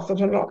yourself that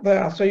are not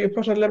there. So you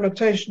put a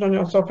limitation on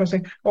yourself by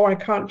saying, oh, I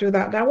can't do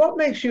that. Now, what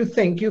makes you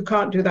think you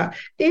can't do that?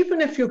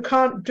 Even if you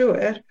can't do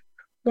it,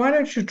 why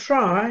don't you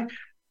try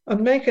and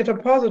make it a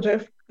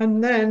positive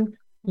and then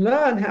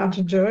learn how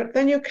to do it?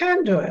 Then you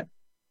can do it.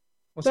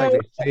 Well, so,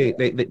 like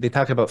they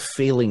talk about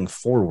failing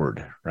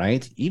forward,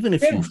 right? Even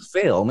if you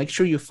fail, make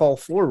sure you fall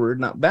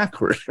forward, not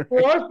backward.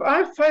 Well,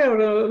 I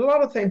failed a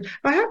lot of things.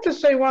 I have to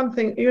say one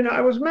thing.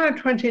 I was married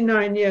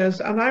 29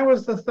 years, and I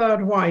was the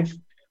third wife.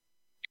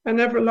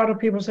 And a lot of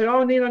people say,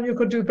 oh, Ninon, you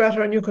could do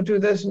better, and you could do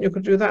this, and you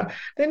could do that.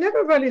 They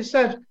never really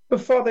said,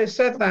 before they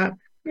said that,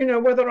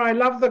 whether I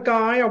love the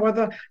guy or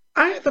whether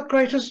I had the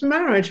greatest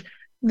marriage.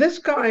 This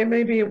guy,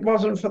 maybe it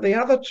wasn't for the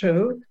other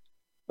two,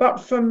 but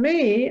for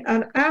me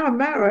and our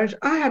marriage,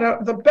 I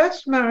had the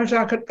best marriage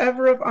I could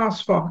ever have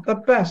asked for, the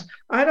best.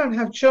 I don't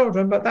have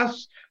children, but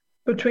that's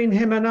between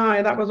him and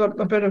I. That was a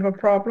bit of a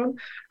problem.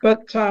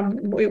 But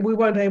we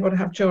weren't able to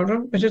have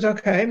children, which is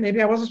okay.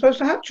 Maybe I wasn't supposed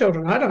to have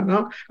children. I don't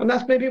know. And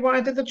that's maybe why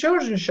I did the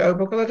children's show,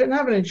 because I didn't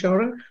have any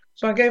children.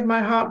 So I gave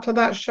my heart to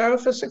that show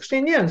for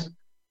 16 years.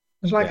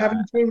 It's like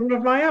having children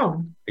of my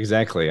own.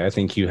 Exactly. I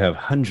think you have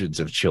hundreds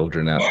of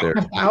children out there.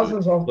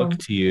 Thousands of them. Look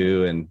to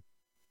you and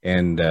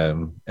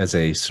as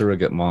a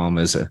surrogate mom,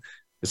 it's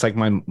like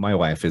my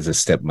wife is a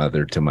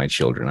stepmother to my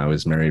children. I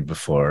was married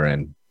before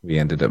and we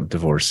ended up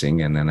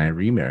divorcing, and then I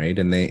remarried,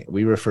 and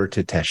we refer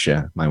to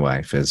Tesha, my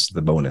wife, as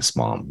the bonus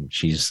mom.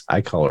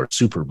 I call her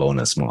super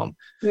bonus mom.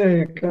 There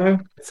you go.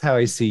 That's how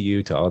I see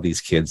you to all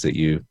these kids that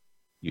you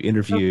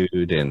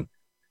interviewed and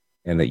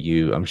that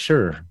you, I'm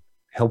sure,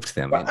 helped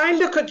them. Well, I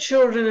look at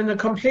children in a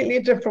completely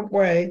different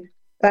way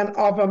than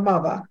of a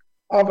mother,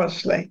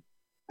 obviously.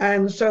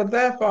 And so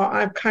therefore,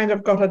 I've kind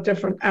of got a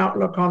different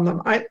outlook on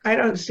them. I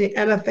don't see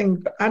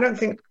anything. I don't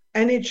think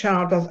any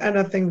child does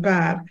anything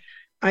bad.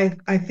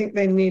 I think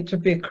they need to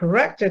be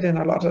corrected in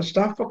a lot of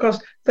stuff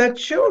because they're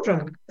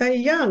children. They're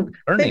young.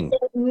 Learning. They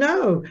don't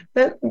know.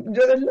 They're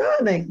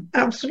learning.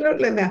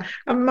 Absolutely.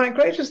 And my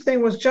greatest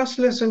thing was just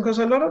listen, because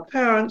a lot of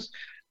parents,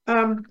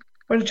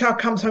 when a child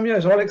comes home,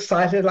 is all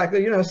excited, like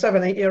 7,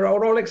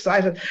 8-year-old, all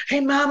excited.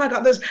 Hey, Mom, I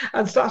got this,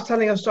 and starts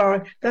telling a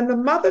story. Then the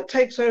mother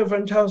takes over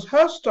and tells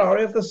her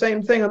story of the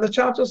same thing, and the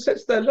child just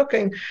sits there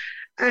looking,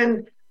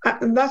 and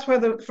that's where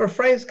the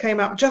phrase came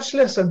up. Just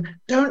listen.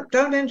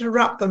 Don't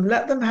interrupt them.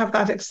 Let them have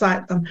that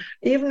excite them,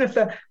 even if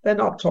they're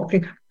not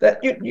talking. That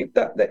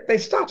they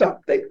start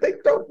up. They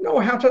don't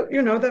know how to.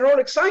 They're all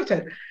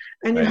excited,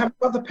 and you have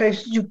got the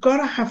patience. You've got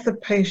to have the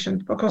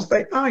patience because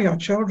they are your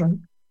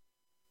children.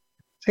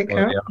 Take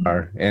care. They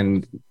are,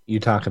 and you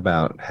talk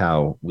about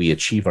how we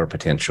achieve our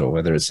potential,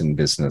 whether it's in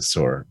business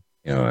or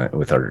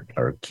with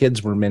our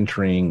kids we're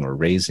mentoring or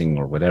raising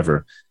or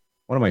whatever.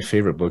 One of my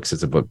favorite books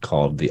is a book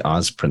called The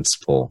Oz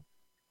Principle.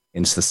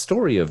 And it's the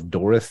story of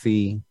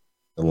Dorothy,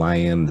 the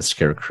lion, the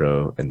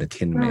scarecrow, and the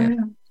Tin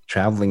Man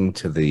traveling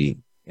to the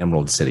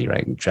Emerald City,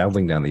 right? And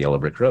traveling down the yellow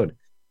brick road.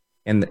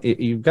 And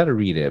you've got to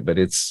read it, but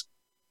it's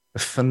a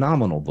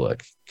phenomenal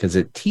book because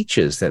it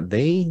teaches that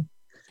they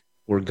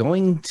were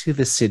going to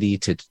the city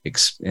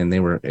and they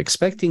were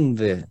expecting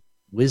the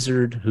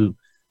wizard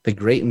the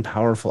great and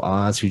powerful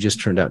Oz, who just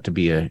turned out to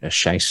be a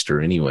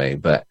shyster anyway,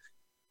 but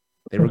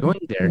they were going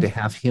there to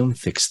have him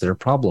fix their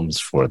problems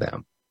for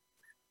them.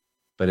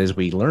 But as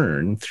we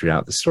learn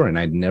throughout the story, and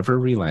I'd never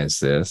realized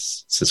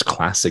this, it's this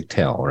classic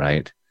tale,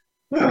 right?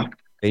 Yeah.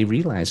 They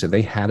realized that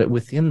they had it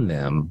within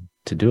them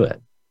to do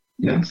it.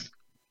 Yes.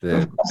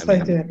 Of course they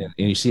did. And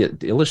you see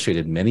it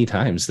illustrated many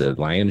times. The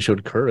lion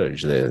showed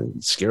courage. The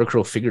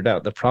scarecrow figured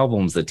out the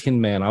problems. The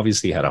Tin Man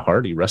obviously had a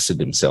heart. He rusted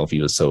himself.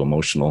 He was so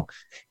emotional.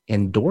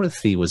 And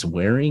Dorothy was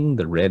wearing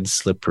the red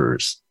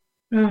slippers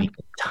the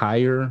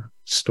entire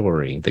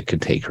story that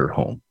could take her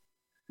home.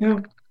 Yeah.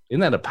 Isn't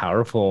that a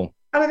powerful?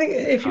 And I think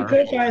if you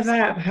go by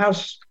that, how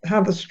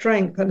the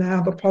strength and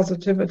how the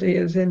positivity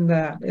is in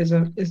that is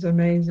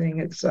amazing.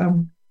 It's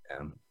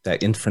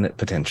that infinite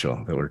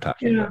potential that we're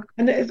talking about.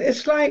 And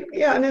it's like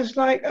I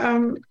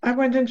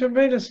went into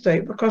real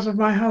estate because of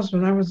my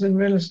husband. I was in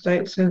real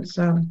estate since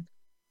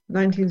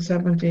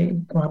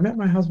 1970. Well, I met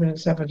my husband in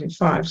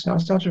 75, so I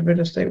started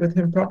real estate with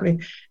him probably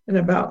in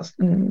about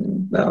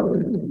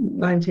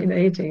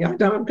 1980. I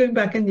know I'm going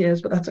back in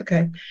years, but that's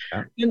okay.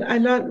 Yeah. And I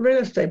learned real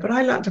estate, but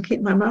I learned to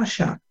keep my mouth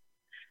shut.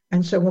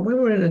 And so when we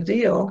were in a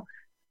deal,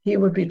 he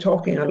would be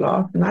talking a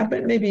lot, and I'd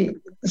maybe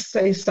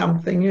say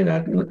something,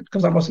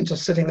 because I wasn't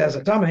just sitting there as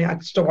a dummy. I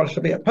still wanted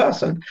to be a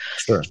person.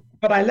 Sure.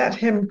 But I let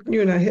him,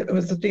 it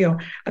was the deal.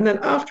 And then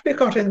after we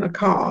got in the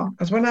car,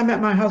 because when I met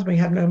my husband,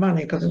 he had no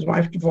money because his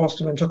wife divorced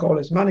him and took all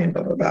his money and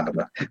blah, blah, blah,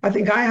 blah. I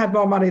think I had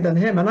more money than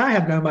him, and I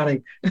had no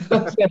money.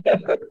 But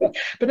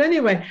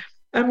anyway,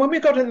 and when we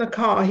got in the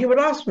car, he would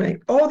ask me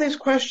all these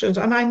questions,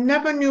 and I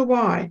never knew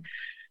why.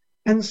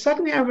 And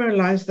suddenly I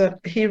realized that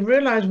he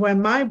realized where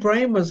my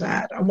brain was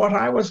at and what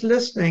I was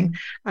listening,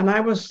 and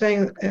I was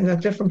saying in a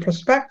different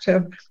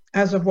perspective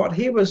as of what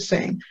he was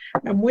saying.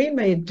 And we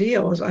made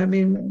deals,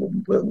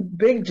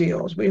 big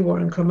deals. We were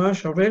in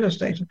commercial real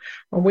estate.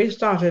 When we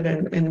started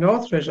in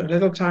Northridge, a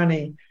little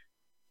tiny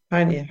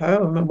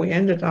home, and we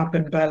ended up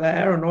in Bel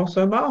Air and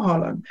also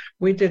Mulholland.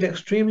 We did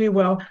extremely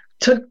well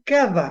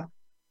together.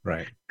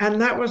 Right. And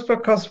that was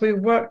because we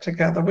worked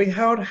together. We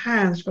held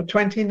hands for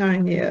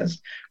 29 years.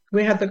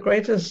 We had the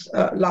greatest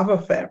love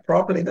affair,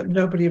 probably, that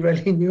nobody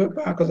really knew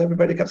about because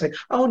everybody kept saying,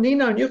 "Oh,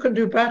 Ninon, you can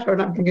do better."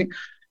 And I'm thinking,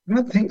 I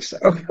don't think so.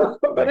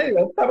 But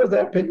anyway, that was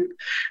their opinion.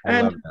 I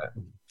love that.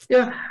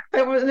 Yeah,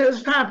 it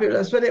was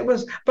fabulous.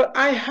 But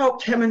I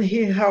helped him and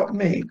he helped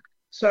me.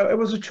 So it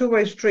was a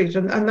two-way street,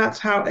 and that's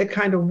how it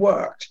kind of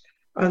worked.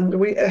 And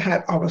we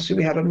had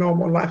a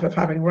normal life of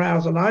having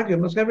rows and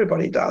arguments.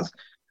 Everybody does.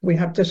 We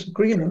have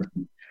disagreements.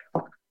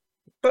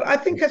 But I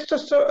think it's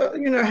just,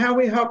 how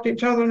we helped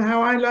each other and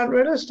how I learned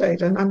real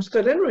estate, and I'm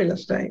still in real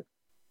estate.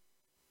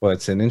 Well,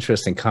 it's an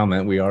interesting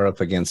comment. We are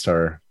up against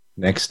our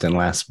next and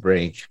last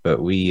break,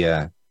 but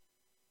when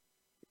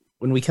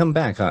we come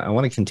back, I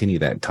want to continue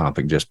that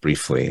topic just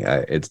briefly.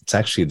 It's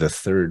actually the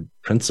third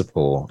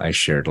principle I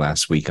shared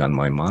last week on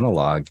my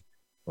monologue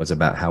was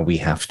about how we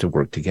have to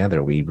work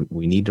together. We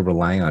need to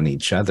rely on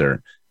each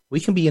other.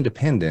 We can be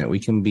independent. We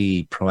can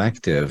be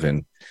proactive,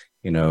 and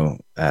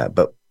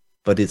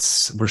but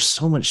we're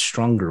so much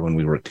stronger when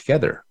we work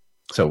together.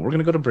 So we're going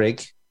to go to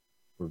break.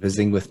 We're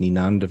visiting with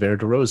Ninon de Vere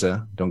de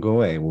Rosa. Don't go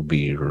away. We'll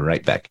be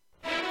right back.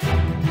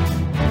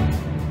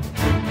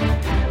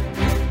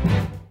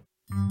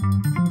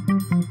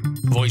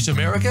 Voice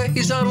America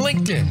is on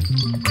LinkedIn.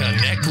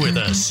 Connect with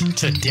us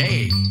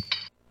today.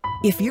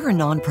 If you're a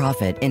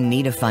nonprofit in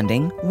need of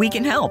funding, we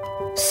can help.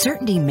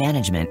 Certainty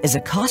Management is a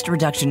cost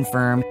reduction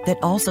firm that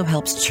also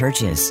helps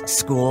churches,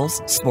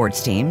 schools,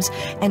 sports teams,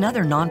 and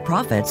other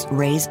nonprofits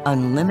raise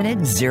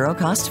unlimited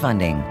zero-cost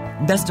funding.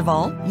 Best of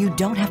all, you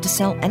don't have to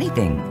sell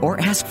anything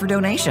or ask for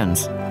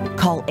donations.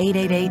 Call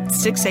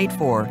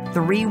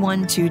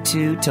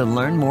 888-684-3122 to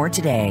learn more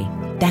today.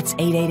 That's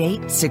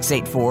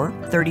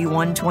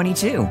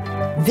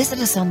 888-684-3122. Visit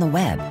us on the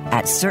web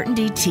at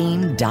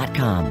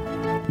CertaintyTeam.com.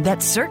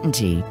 That's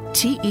Certainty,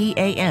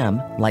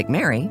 TEAM, like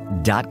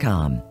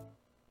Mary.com.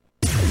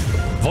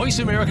 Voice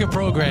America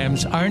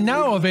programs are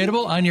now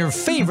available on your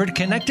favorite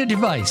connected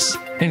device,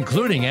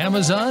 including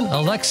Amazon,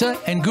 Alexa,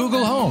 and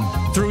Google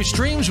Home. Through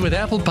streams with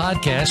Apple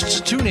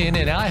Podcasts, TuneIn,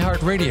 and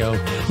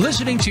iHeartRadio,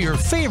 listening to your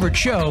favorite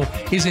show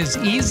is as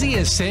easy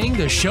as saying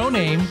the show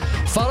name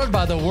followed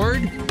by the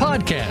word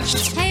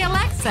podcast. Hey,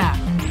 Alexa,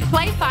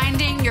 play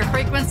Finding Your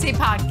Frequency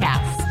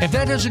podcast. If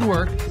that doesn't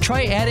work,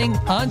 try adding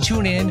on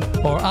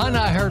TuneIn or on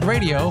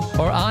iHeartRadio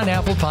or on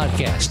Apple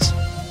Podcasts.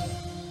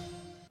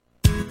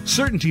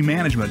 Certainty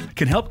Management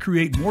can help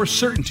create more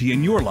certainty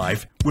in your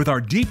life with our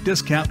deep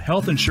discount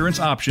health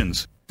insurance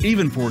options,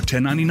 even for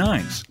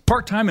 1099s,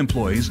 part-time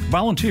employees,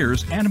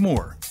 volunteers, and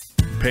more.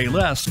 Pay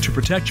less to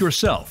protect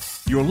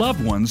yourself, your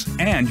loved ones,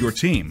 and your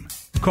team.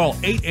 Call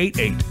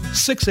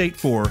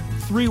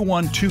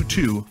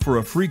 888-684-3122 for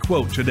a free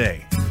quote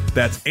today.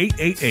 That's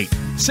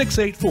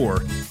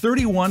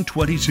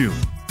 888-684-3122.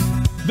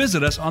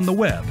 Visit us on the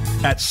web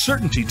at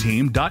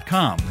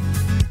CertaintyTeam.com.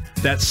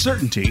 That's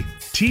Certainty,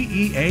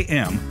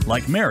 TEAM,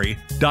 like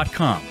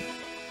Mary.com.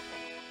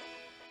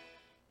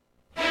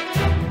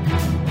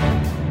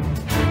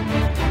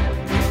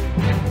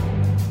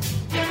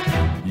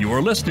 You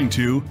are listening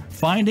to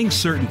Finding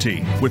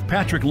Certainty with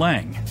Patrick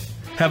Lang.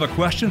 Have a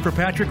question for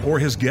Patrick or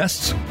his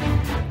guests?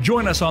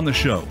 Join us on the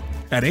show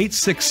at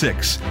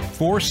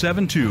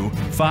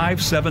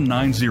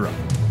 866-472-5790.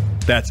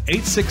 That's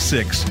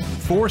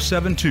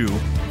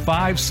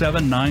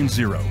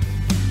 866-472-5790.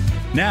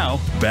 Now,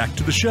 back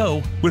to the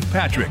show with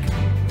Patrick.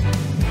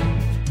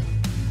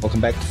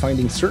 Welcome back to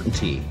Finding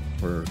Certainty.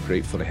 We're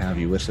grateful to have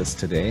you with us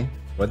today.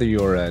 Whether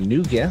you're a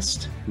new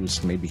guest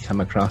who's maybe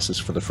come across us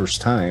for the first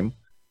time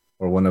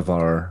or one of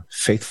our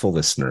faithful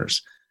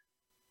listeners,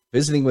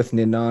 visiting with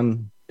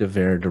Ninon de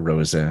Vere de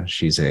Rosa.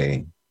 She's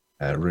a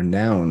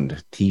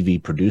renowned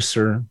TV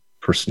producer,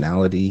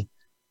 personality,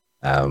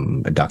 a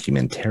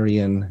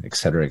documentarian, et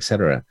cetera, et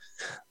cetera.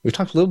 We've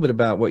talked a little bit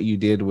about what you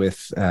did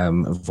with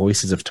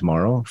Voices of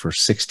Tomorrow for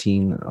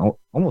 16,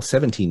 almost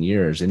 17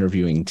 years,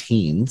 interviewing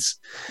teens.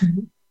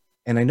 Mm-hmm.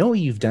 And I know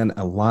you've done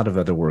a lot of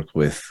other work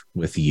with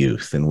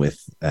youth and with,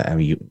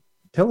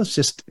 tell us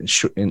just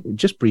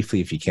briefly,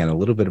 if you can, a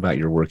little bit about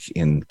your work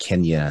in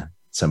Kenya,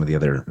 some of the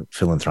other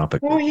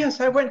philanthropic. Oh,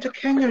 yes. I went to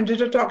Kenya and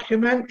did a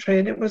documentary,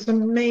 and it was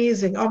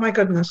amazing. Oh, my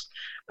goodness.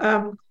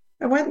 I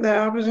went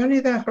there. I was only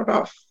there for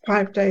about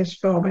 5 days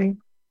filming,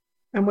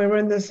 and we were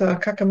in this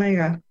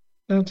Kakamega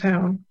little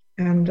town,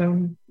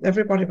 and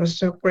everybody was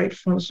so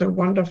grateful and so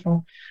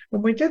wonderful.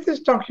 And we did this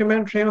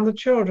documentary on the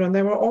children.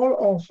 They were all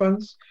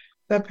orphans.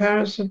 Their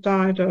parents had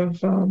died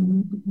of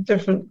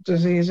different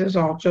diseases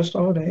or just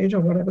old age or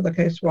whatever the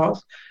case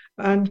was.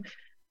 And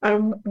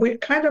we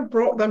kind of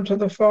brought them to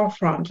the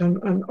forefront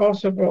and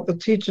also brought the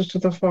teachers to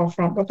the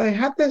forefront. But they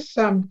had this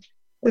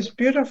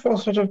beautiful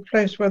sort of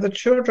place where the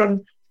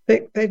children,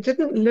 they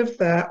didn't live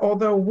there,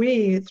 although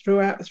we,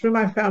 through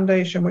my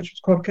foundation, which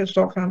was called Kids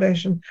Talk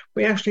Foundation,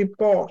 we actually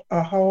bought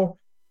a whole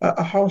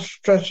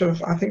stretch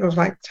of, I think it was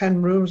like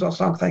 10 rooms or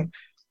something.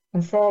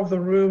 And 4 of the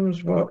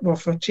rooms were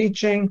for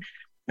teaching,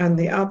 and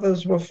the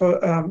others were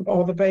for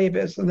all the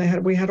babies.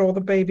 And we had all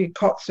the baby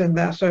cots in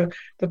there. So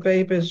the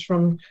babies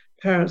from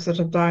parents that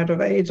had died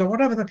of AIDS or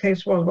whatever the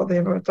case was, what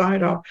they were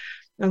died of.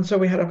 And so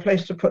we had a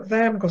place to put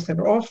them because they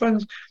were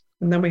orphans.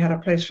 And then we had a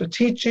place for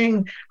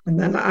teaching. And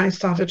then I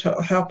started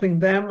helping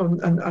them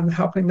and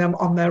helping them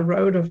on their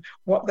road of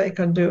what they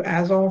can do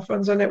as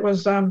orphans. And it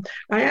was, I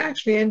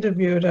actually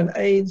interviewed an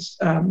AIDS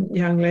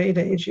young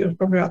lady. She was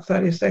probably about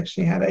 36.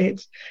 She had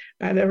AIDS.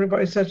 And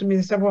everybody said to me,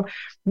 they said, well,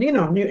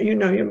 Ninon, you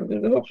know, you're a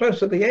little close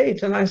to the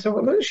AIDS. And I said,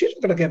 well, she's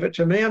going to give it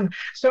to me. And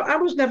so I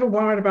was never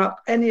worried about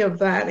any of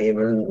that,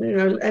 even, you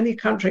know, any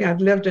country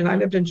I'd lived in. I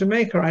lived in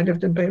Jamaica. I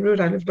lived in Beirut.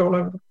 I lived all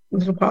over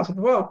little parts of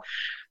the world.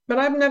 But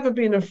I've never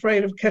been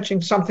afraid of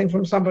catching something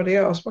from somebody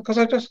else because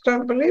I just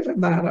don't believe in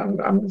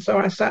that. So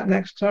I sat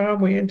next to her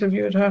and we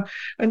interviewed her.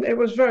 And it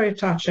was very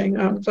touching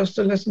just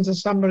to listen to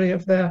somebody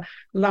of their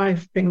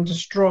life being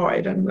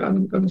destroyed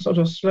and sort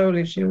of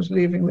slowly she was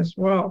leaving this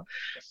world.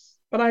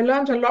 But I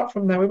learned a lot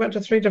from there. We went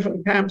to 3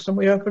 different camps and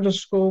we opened a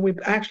school. We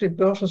actually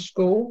built a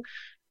school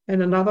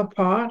in another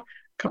part.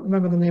 Can't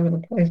remember the name of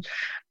the place.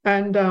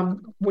 And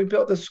we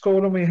built the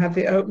school and we had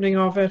the opening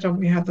of it and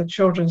we had the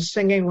children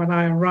singing when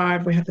I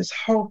arrived. We had this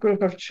whole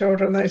group of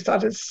children. They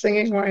started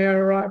singing when I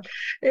arrived.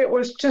 It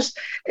was just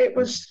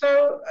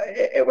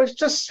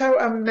so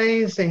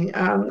amazing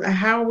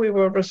how we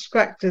were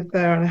respected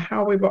there and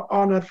how we were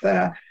honored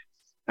there.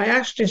 I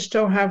actually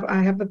still have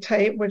the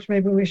tape, which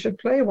maybe we should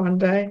play one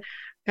day.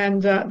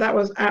 And that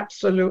was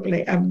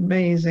absolutely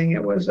amazing.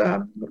 It was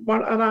an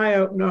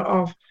eye-opener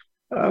of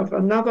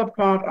another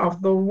part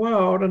of the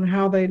world and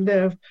how they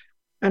live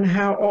and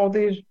how all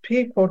these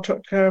people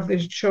took care of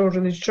these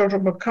children. These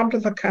children would come to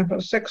the camp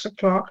at 6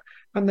 o'clock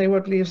and they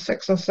would leave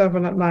 6 or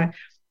 7 at night.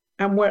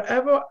 And where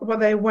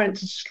they went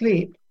to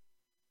sleep,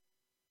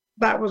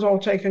 that was all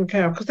taken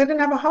care of because they didn't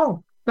have a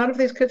home. None of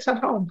these kids had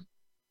homes,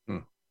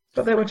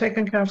 but they were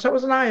taken care of. So it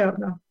was an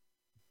eye-opener.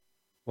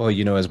 Well,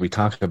 you know, as we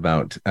talk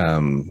about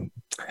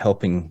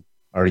helping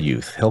our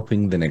youth,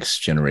 helping the next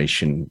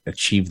generation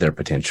achieve their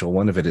potential.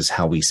 One of it is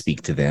how we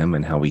speak to them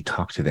and how we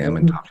talk to them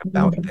and talk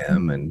about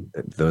them, and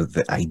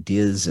the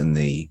ideas and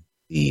the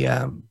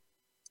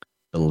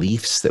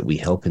beliefs that we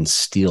help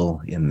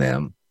instill in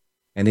them.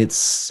 And it's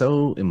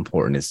so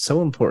important. It's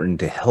so important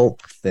to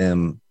help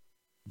them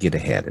get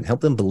ahead and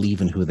help them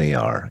believe in who they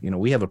are.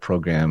 We have a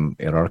program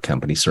at our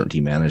company,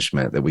 Certainty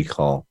Management, that we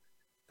call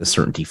the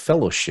Certainty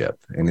Fellowship,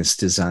 and it's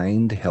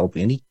designed to help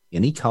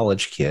any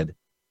college kid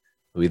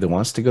who either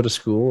wants to go to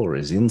school or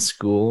is in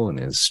school and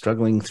is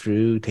struggling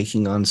through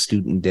taking on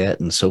student debt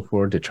and so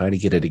forth to try to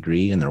get a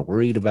degree, and they're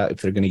worried about if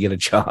they're going to get a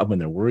job,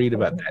 and they're worried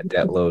about that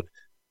debt load.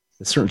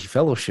 The Certainty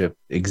Fellowship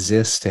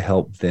exists to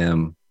help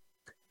them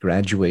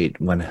graduate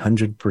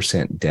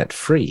 100%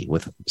 debt-free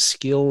with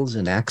skills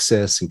and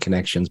access and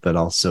connections, but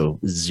also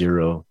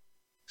zero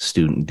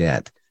student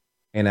debt.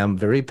 And I'm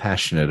very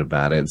passionate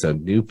about it. It's a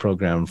new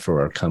program for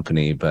our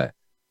company, but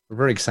we're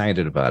very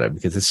excited about it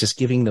because it's just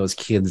giving those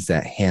kids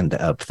that hand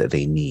up that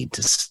they need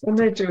to. And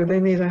they do. They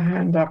need a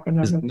hand up.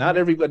 And not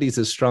everybody's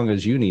as strong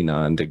as you,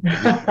 Ninon, to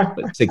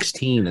at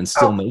 16 and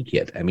still make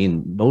it. I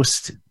mean,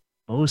 most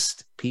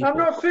people. I'm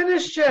not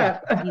finished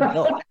yet.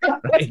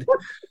 Right?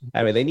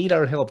 I mean, they need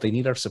our help. They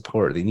need our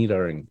support. They need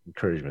our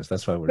encouragement.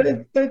 That's why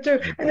we're. They do.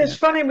 And it's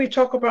funny we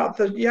talk about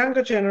the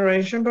younger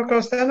generation,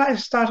 because then I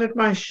started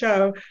my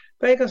show,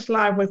 Vegas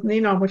Live with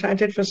Ninon, which I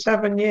did for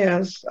 7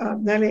 years,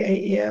 nearly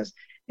 8 years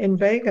in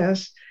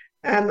Vegas.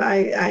 And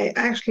I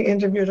actually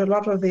interviewed a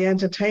lot of the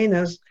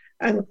entertainers.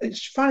 And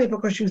it's funny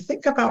because you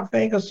think about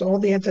Vegas, all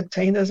the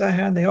entertainers I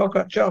had, they all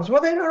got jobs.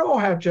 Well, they don't all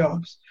have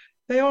jobs.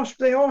 They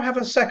all have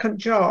a second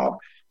job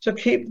to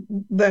keep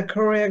their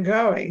career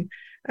going.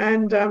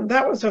 And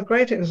that was a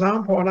great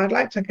example. And I'd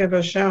like to give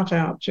a shout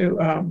out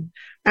to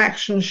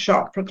Action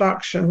Shot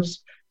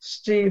Productions,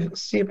 Steve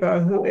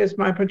Sebo, who is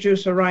my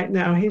producer right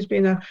now. He's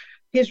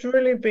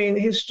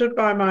stood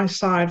by my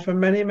side for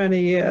many,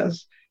 many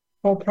years,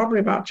 or probably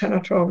about 10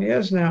 or 12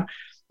 years now.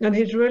 And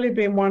he's really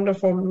been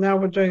wonderful. Now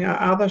we're doing our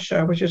other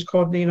show, which is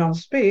called Ninon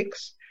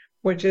Speaks,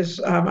 which is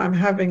I'm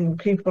having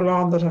people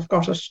on that have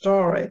got a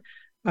story.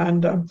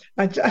 And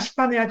it's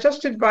funny, I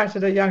just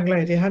invited a young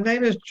lady. Her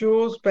name is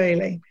Jules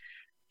Bailey.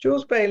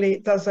 Jules Bailey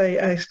does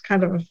a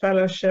kind of a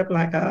fellowship,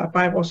 like a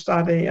Bible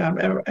study,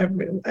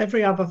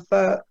 every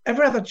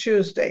other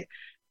Tuesday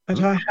at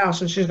her house,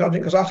 and she's got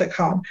an exotic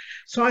home.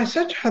 So I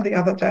said to her the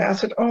other day, I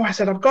said,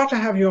 I've got to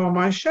have you on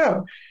my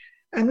show.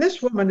 And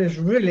this woman is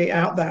really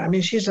out there. I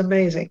mean, she's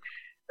amazing.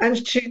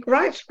 And she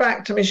writes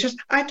back to me, she says,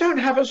 I don't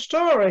have a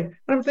story. And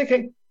I'm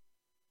thinking,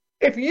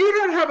 if you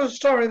don't have a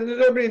story, then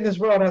nobody in this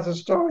world has a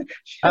story.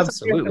 She has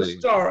Absolutely. a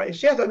story.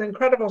 She has an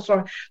incredible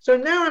story. So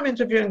now I'm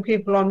interviewing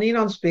people on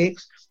Ninon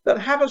Speaks that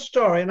have a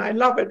story, and I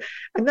love it.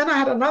 And then I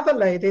had another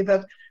lady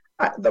that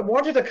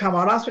wanted to come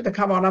on, asked me to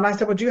come on, and I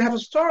said, well, do you have a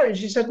story? And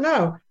she said,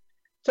 no.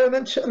 So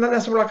then I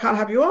said, well, I can't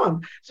have you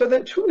on. So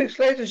then 2 weeks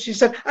later, she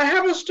said, I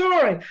have a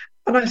story.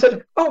 And I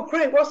said, oh,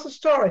 great, what's the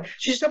story?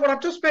 She said, well,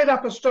 I've just made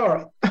up a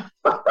story.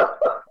 The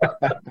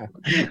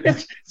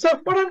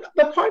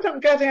point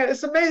I'm getting at,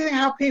 it's amazing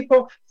how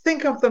people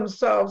think of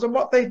themselves and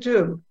what they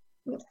do.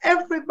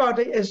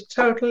 Everybody is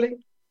totally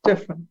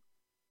different.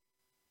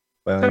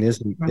 Well, and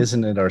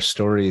isn't it our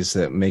stories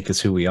that make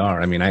us who we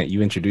are? I mean,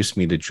 you introduced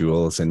me to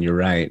Jules, and you're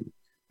right.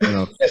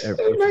 It's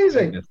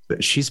amazing.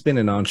 She's been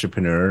an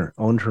entrepreneur,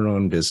 owned her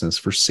own business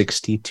for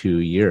 62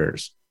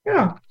 years.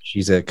 Yeah.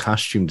 She's a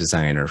costume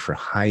designer for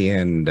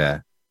high-end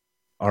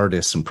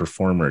artists and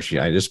performers.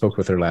 I just spoke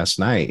with her last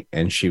night,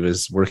 and she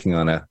was working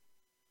on a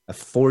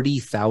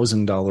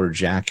 $40,000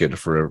 jacket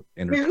for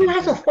who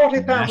has a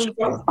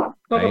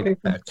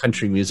 $40,000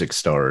 country music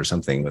star or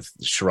something with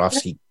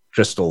Swarovski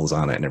crystals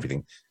on it and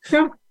everything.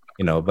 Yeah.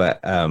 But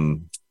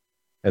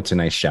that's a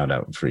nice shout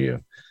out for you.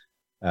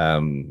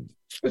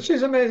 But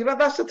she's amazing. But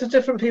that's the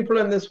different people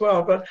in this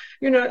world. But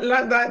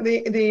like that,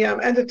 the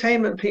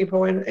entertainment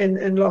people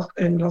in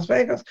Las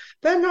Vegas,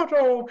 they're not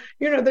all.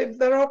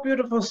 They're all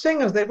beautiful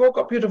singers. They've all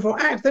got beautiful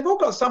acts. They've all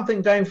got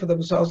something going for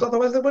themselves.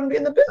 Otherwise, they wouldn't be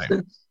in the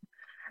business.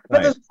 Right.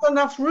 But there's not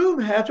enough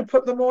room here to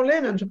put them all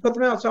in and to put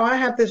them out. So I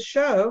had this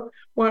show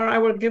where I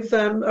would give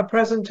them a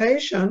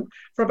presentation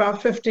for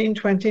about 15,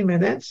 20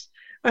 minutes.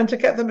 And to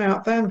get them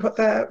out there and put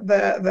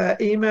their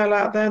email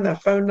out there and their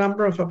phone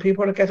number, and for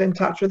people to get in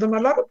touch with them. A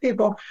lot of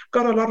people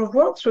got a lot of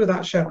work through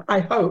that show,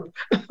 I hope.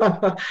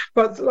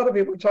 But a lot of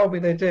people told me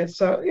they did.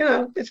 So,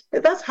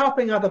 that's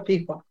helping other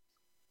people.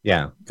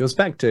 Yeah. It goes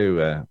back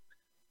to,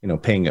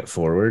 paying it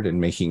forward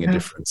and making a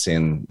difference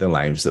in the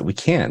lives that we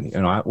can.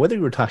 Whether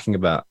we're talking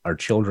about our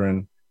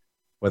children,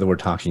 whether we're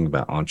talking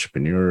about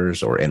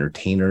entrepreneurs or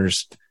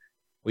entertainers,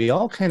 we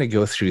all kind of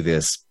go through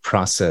this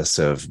process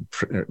of,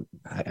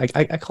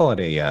 I call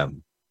it a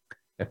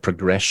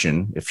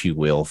progression, if you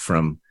will,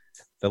 from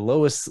the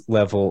lowest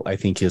level, I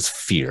think, is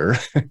fear,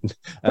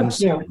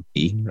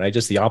 uncertainty, right?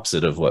 Just the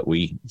opposite of what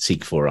we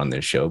seek for on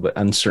this show, but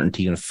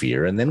uncertainty and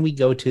fear. And then we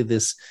go to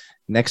this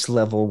next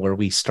level where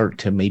we start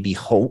to maybe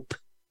hope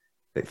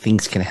that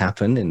things can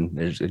happen, and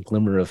there's a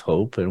glimmer of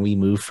hope, and we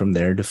move from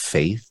there to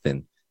faith.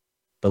 And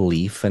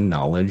belief and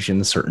knowledge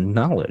and certain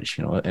knowledge,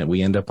 and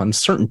we end up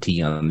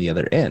uncertainty on the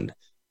other end.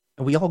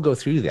 And we all go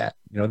through that.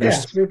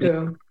 Yes, we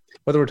do.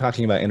 Whether we're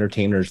talking about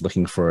entertainers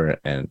looking for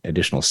an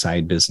additional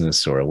side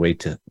business or a way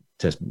to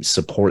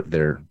support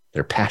their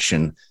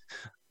passion,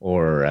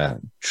 or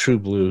true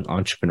blue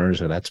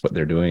entrepreneurs, or that's what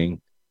they're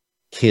doing,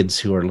 kids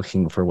who are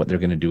looking for what they're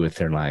going to do with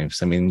their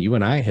lives. I mean, you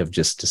and I have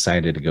just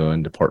decided to go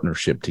into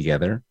partnership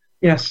together.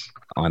 Yes.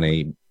 On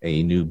a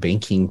new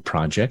banking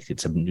project.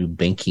 It's a new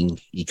banking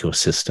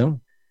ecosystem.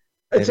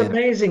 It's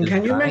amazing.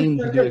 Can you mention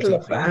a little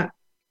of that?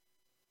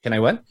 Can I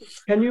what?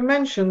 Can you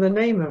mention the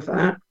name of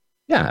that?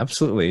 Yeah,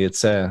 absolutely.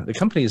 It's the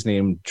company is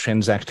named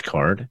Transact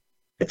Card.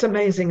 It's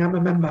amazing. I'm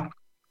a member.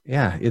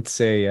 Yeah, it's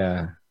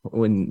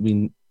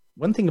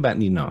one thing about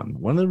Ninon,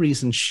 one of the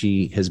reasons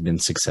she has been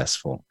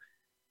successful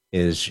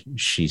is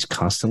she's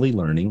constantly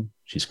learning.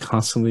 She's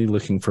constantly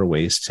looking for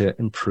ways to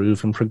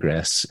improve and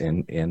progress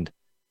and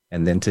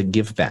then to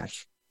give back,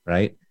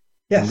 right?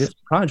 Yes. And this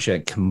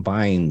project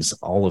combines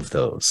all of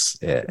those,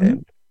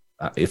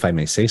 if I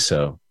may say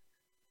so.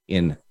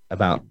 In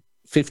about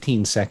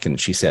 15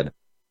 seconds, she said,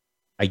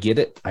 I get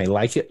it. I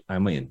like it.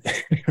 I'm in.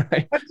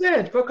 Right? I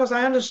did, because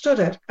I understood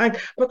it.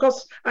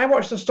 Because I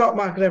watch the stock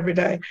market every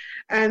day.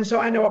 And so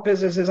I know what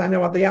business is. I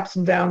know what the ups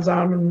and downs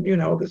are and,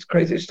 this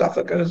crazy stuff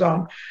that goes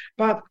on.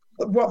 But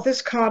what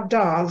this card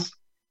does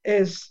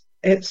is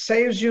it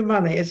saves you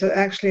money. It's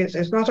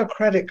not a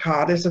credit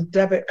card. It's a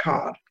debit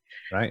card.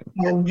 Right.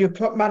 And you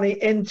put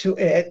money into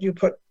it. You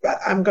put,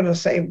 I'm going to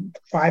say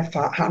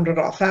 500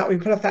 or 1,000. You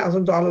put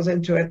 $1,000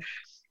 into it.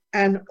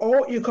 And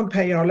or you can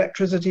pay your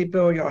electricity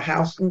bill, your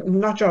house,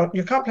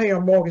 you can't pay your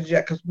mortgage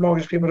yet because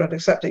mortgage people don't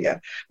accept it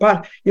yet,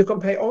 but you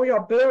can pay all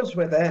your bills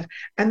with it.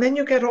 And then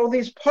you get all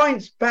these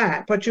points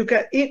back, but you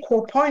get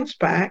equal points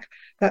back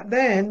that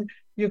then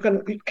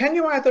can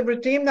you either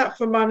redeem that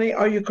for money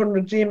or you can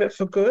redeem it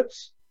for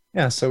goods?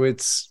 Yeah. So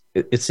it's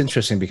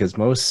interesting because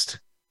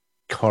most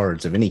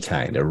cards of any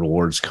kind, a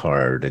rewards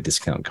card, a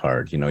discount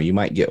card, you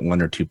might get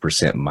 1 or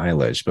 2%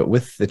 mileage, but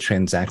with the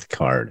Transact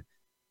card,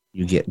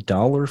 you get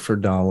dollar for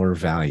dollar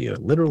value,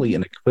 literally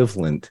an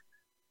equivalent,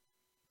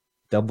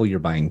 double your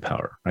buying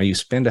power. Right? You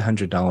spend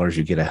 $100,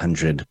 you get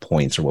 100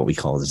 points, or what we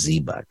call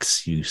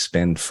Z-Bucks. You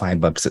spend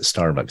 $5 at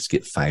Starbucks,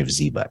 get 5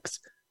 Z-Bucks.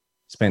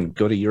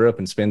 Go to Europe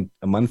and spend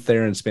a month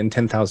there and spend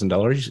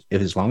 $10,000.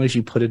 As long as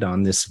you put it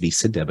on this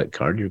Visa debit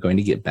card, you're going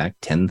to get back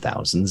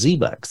 10,000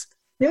 Z-Bucks.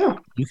 Yeah.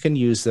 You can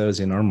use those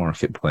in our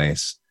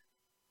marketplace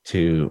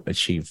to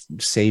achieve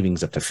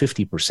savings up to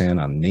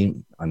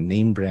 50% on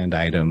name brand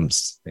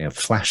items. They have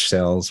flash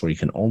sales where you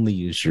can only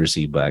use your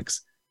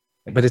Z-Bucks.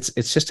 But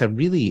it's just I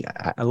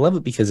love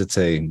it because it's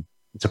a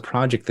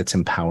project that's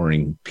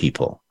empowering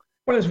people.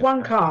 Well, it's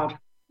one card.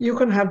 You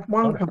can have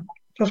one card.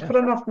 Just put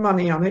enough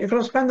money on it. You're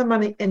going to spend the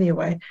money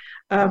anyway.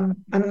 And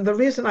the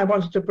reason I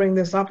wanted to bring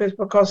this up is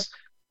because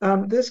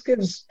this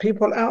gives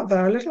people out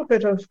there a little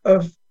bit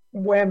of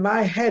where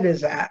my head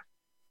is at.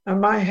 And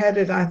my head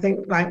is, I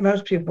think, like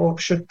most people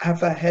should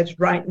have their heads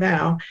right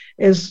now,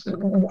 is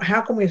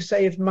how can we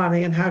save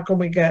money and how can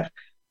we get,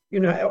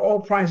 all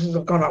prices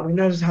have gone up. We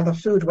notice how the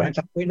food went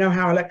up. We know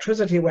how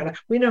electricity went up.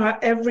 We know how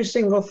every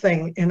single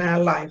thing in our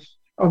life,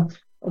 and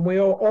we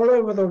all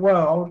over the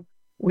world,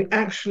 we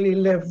actually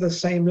live the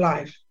same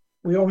life.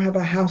 We all have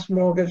a house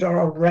mortgage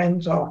or a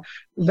rent or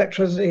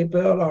electricity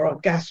bill or a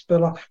gas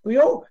bill. We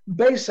all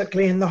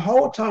basically in the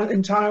whole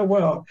entire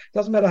world,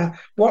 doesn't matter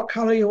what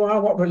color you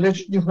are, what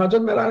religion you are,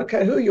 doesn't matter, I don't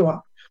care who you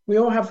are. We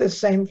all have this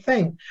same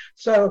thing.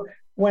 So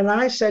when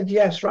I said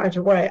yes right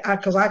away,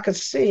 because I could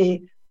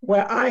see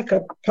where I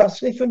could,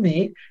 personally for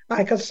me,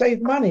 I could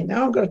save money.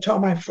 Now I'm going to tell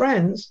my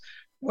friends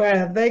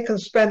where they can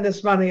spend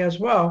this money as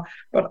well.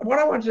 But what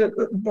I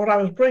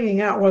was bringing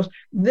out was,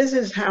 this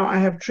is how I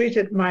have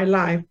treated my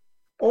life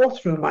all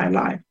through my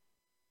life,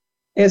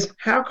 is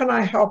how can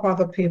I help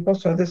other people?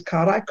 So this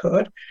card I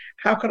could.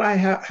 How could I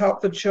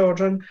help the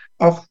children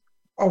of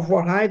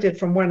what I did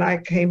from when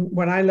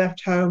I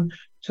left home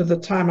to the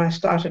time I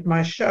started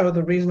my show?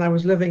 The reason I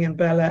was living in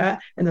Bel Air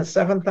in a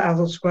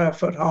 7,000 square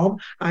foot home,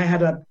 I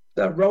had a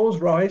Rolls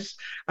Royce,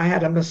 I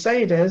had a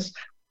Mercedes,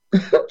 I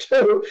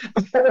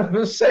had a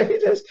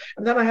Mercedes,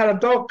 and then I had a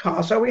dog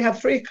car. So we had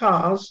 3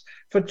 cars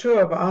for 2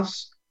 of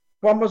us.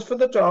 One was for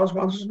the dogs,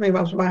 one was for me,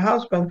 one was for my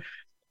husband.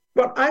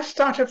 But I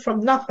started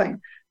from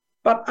nothing.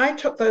 But I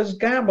took those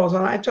gambles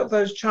and I took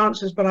those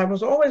chances. But I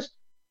was always,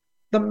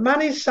 the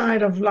money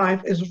side of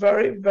life is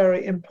very,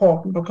 very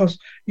important, because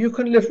you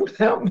can live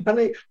without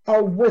money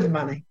or with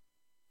money.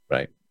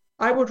 Right.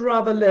 I would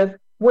rather live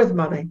with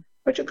money,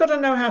 but you've got to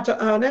know how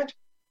to earn it.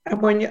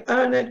 And when you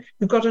earn it,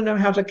 you've got to know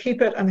how to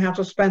keep it and how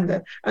to spend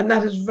it. And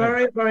that is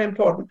very, very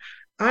important.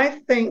 I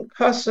think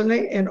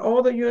personally, in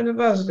all the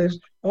universities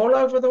all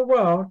over the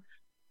world,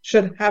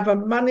 should have a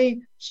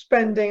money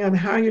spending and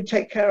how you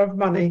take care of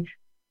money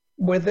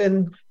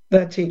within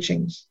their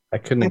teachings. I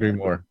couldn't agree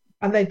more.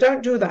 And they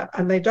don't do that.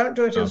 And they don't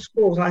do it in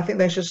schools. I think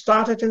they should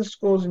start it in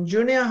schools. In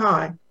junior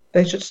high,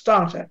 they should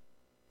start it.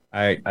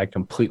 I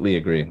completely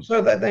agree.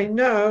 So that they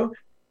know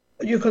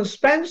you can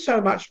spend so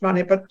much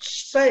money, but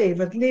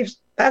save at least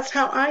That's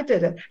how I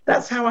did it.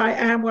 That's how I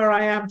am where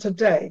I am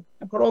today.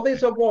 I've got all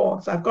these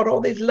awards. I've got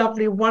all these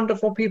lovely,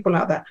 wonderful people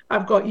out there.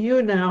 I've got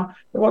you now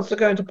who wants to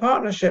go into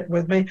partnership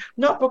with me,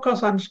 not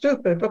because I'm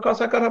stupid, because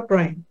I got a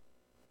brain.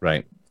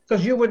 Right.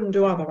 Because you wouldn't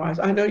do otherwise.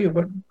 I know you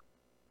wouldn't.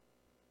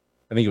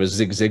 I think it was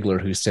Zig Ziglar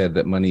who said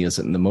that money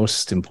isn't the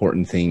most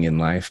important thing in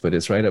life, but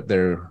it's right up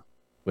there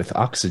with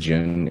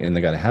oxygen in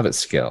the got to have it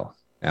scale.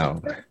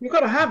 Now, you got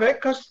to have it,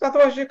 because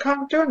otherwise you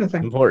can't do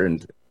anything.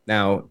 Important.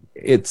 Now,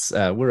 it's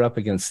we're up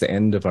against the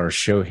end of our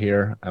show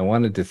here. I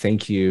wanted to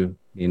thank you,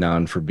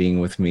 Ninon, for being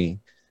with me.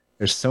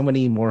 There's so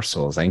many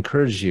morsels. I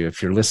encourage you,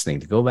 if you're listening,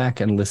 to go back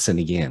and listen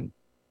again.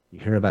 You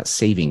hear about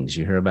savings.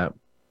 You hear about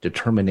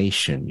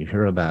determination. You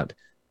hear about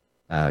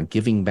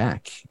giving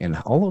back. And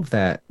all of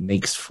that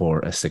makes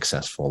for a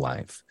successful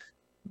life.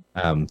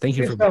 Thank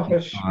you for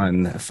being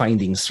on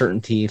Finding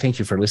Certainty. Thank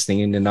you for listening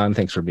in, Ninon.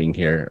 Thanks for being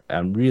here.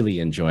 I'm really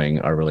enjoying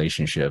our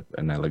relationship,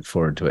 and I look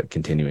forward to it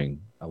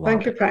continuing.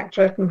 Thank you,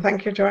 Patrick, and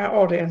thank you to our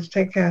audience.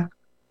 Take care.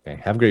 Okay.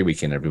 Have a great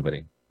weekend,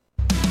 everybody.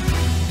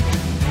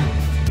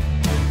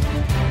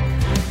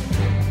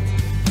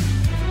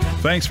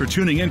 Thanks for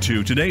tuning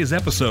into today's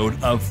episode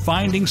of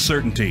Finding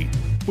Certainty.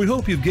 We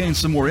hope you've gained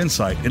some more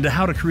insight into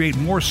how to create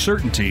more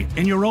certainty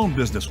in your own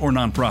business or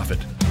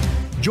nonprofit.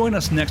 Join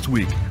us next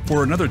week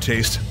for another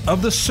taste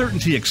of the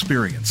Certainty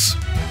Experience.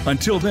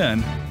 Until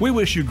then, we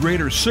wish you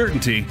greater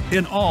certainty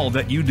in all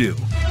that you do.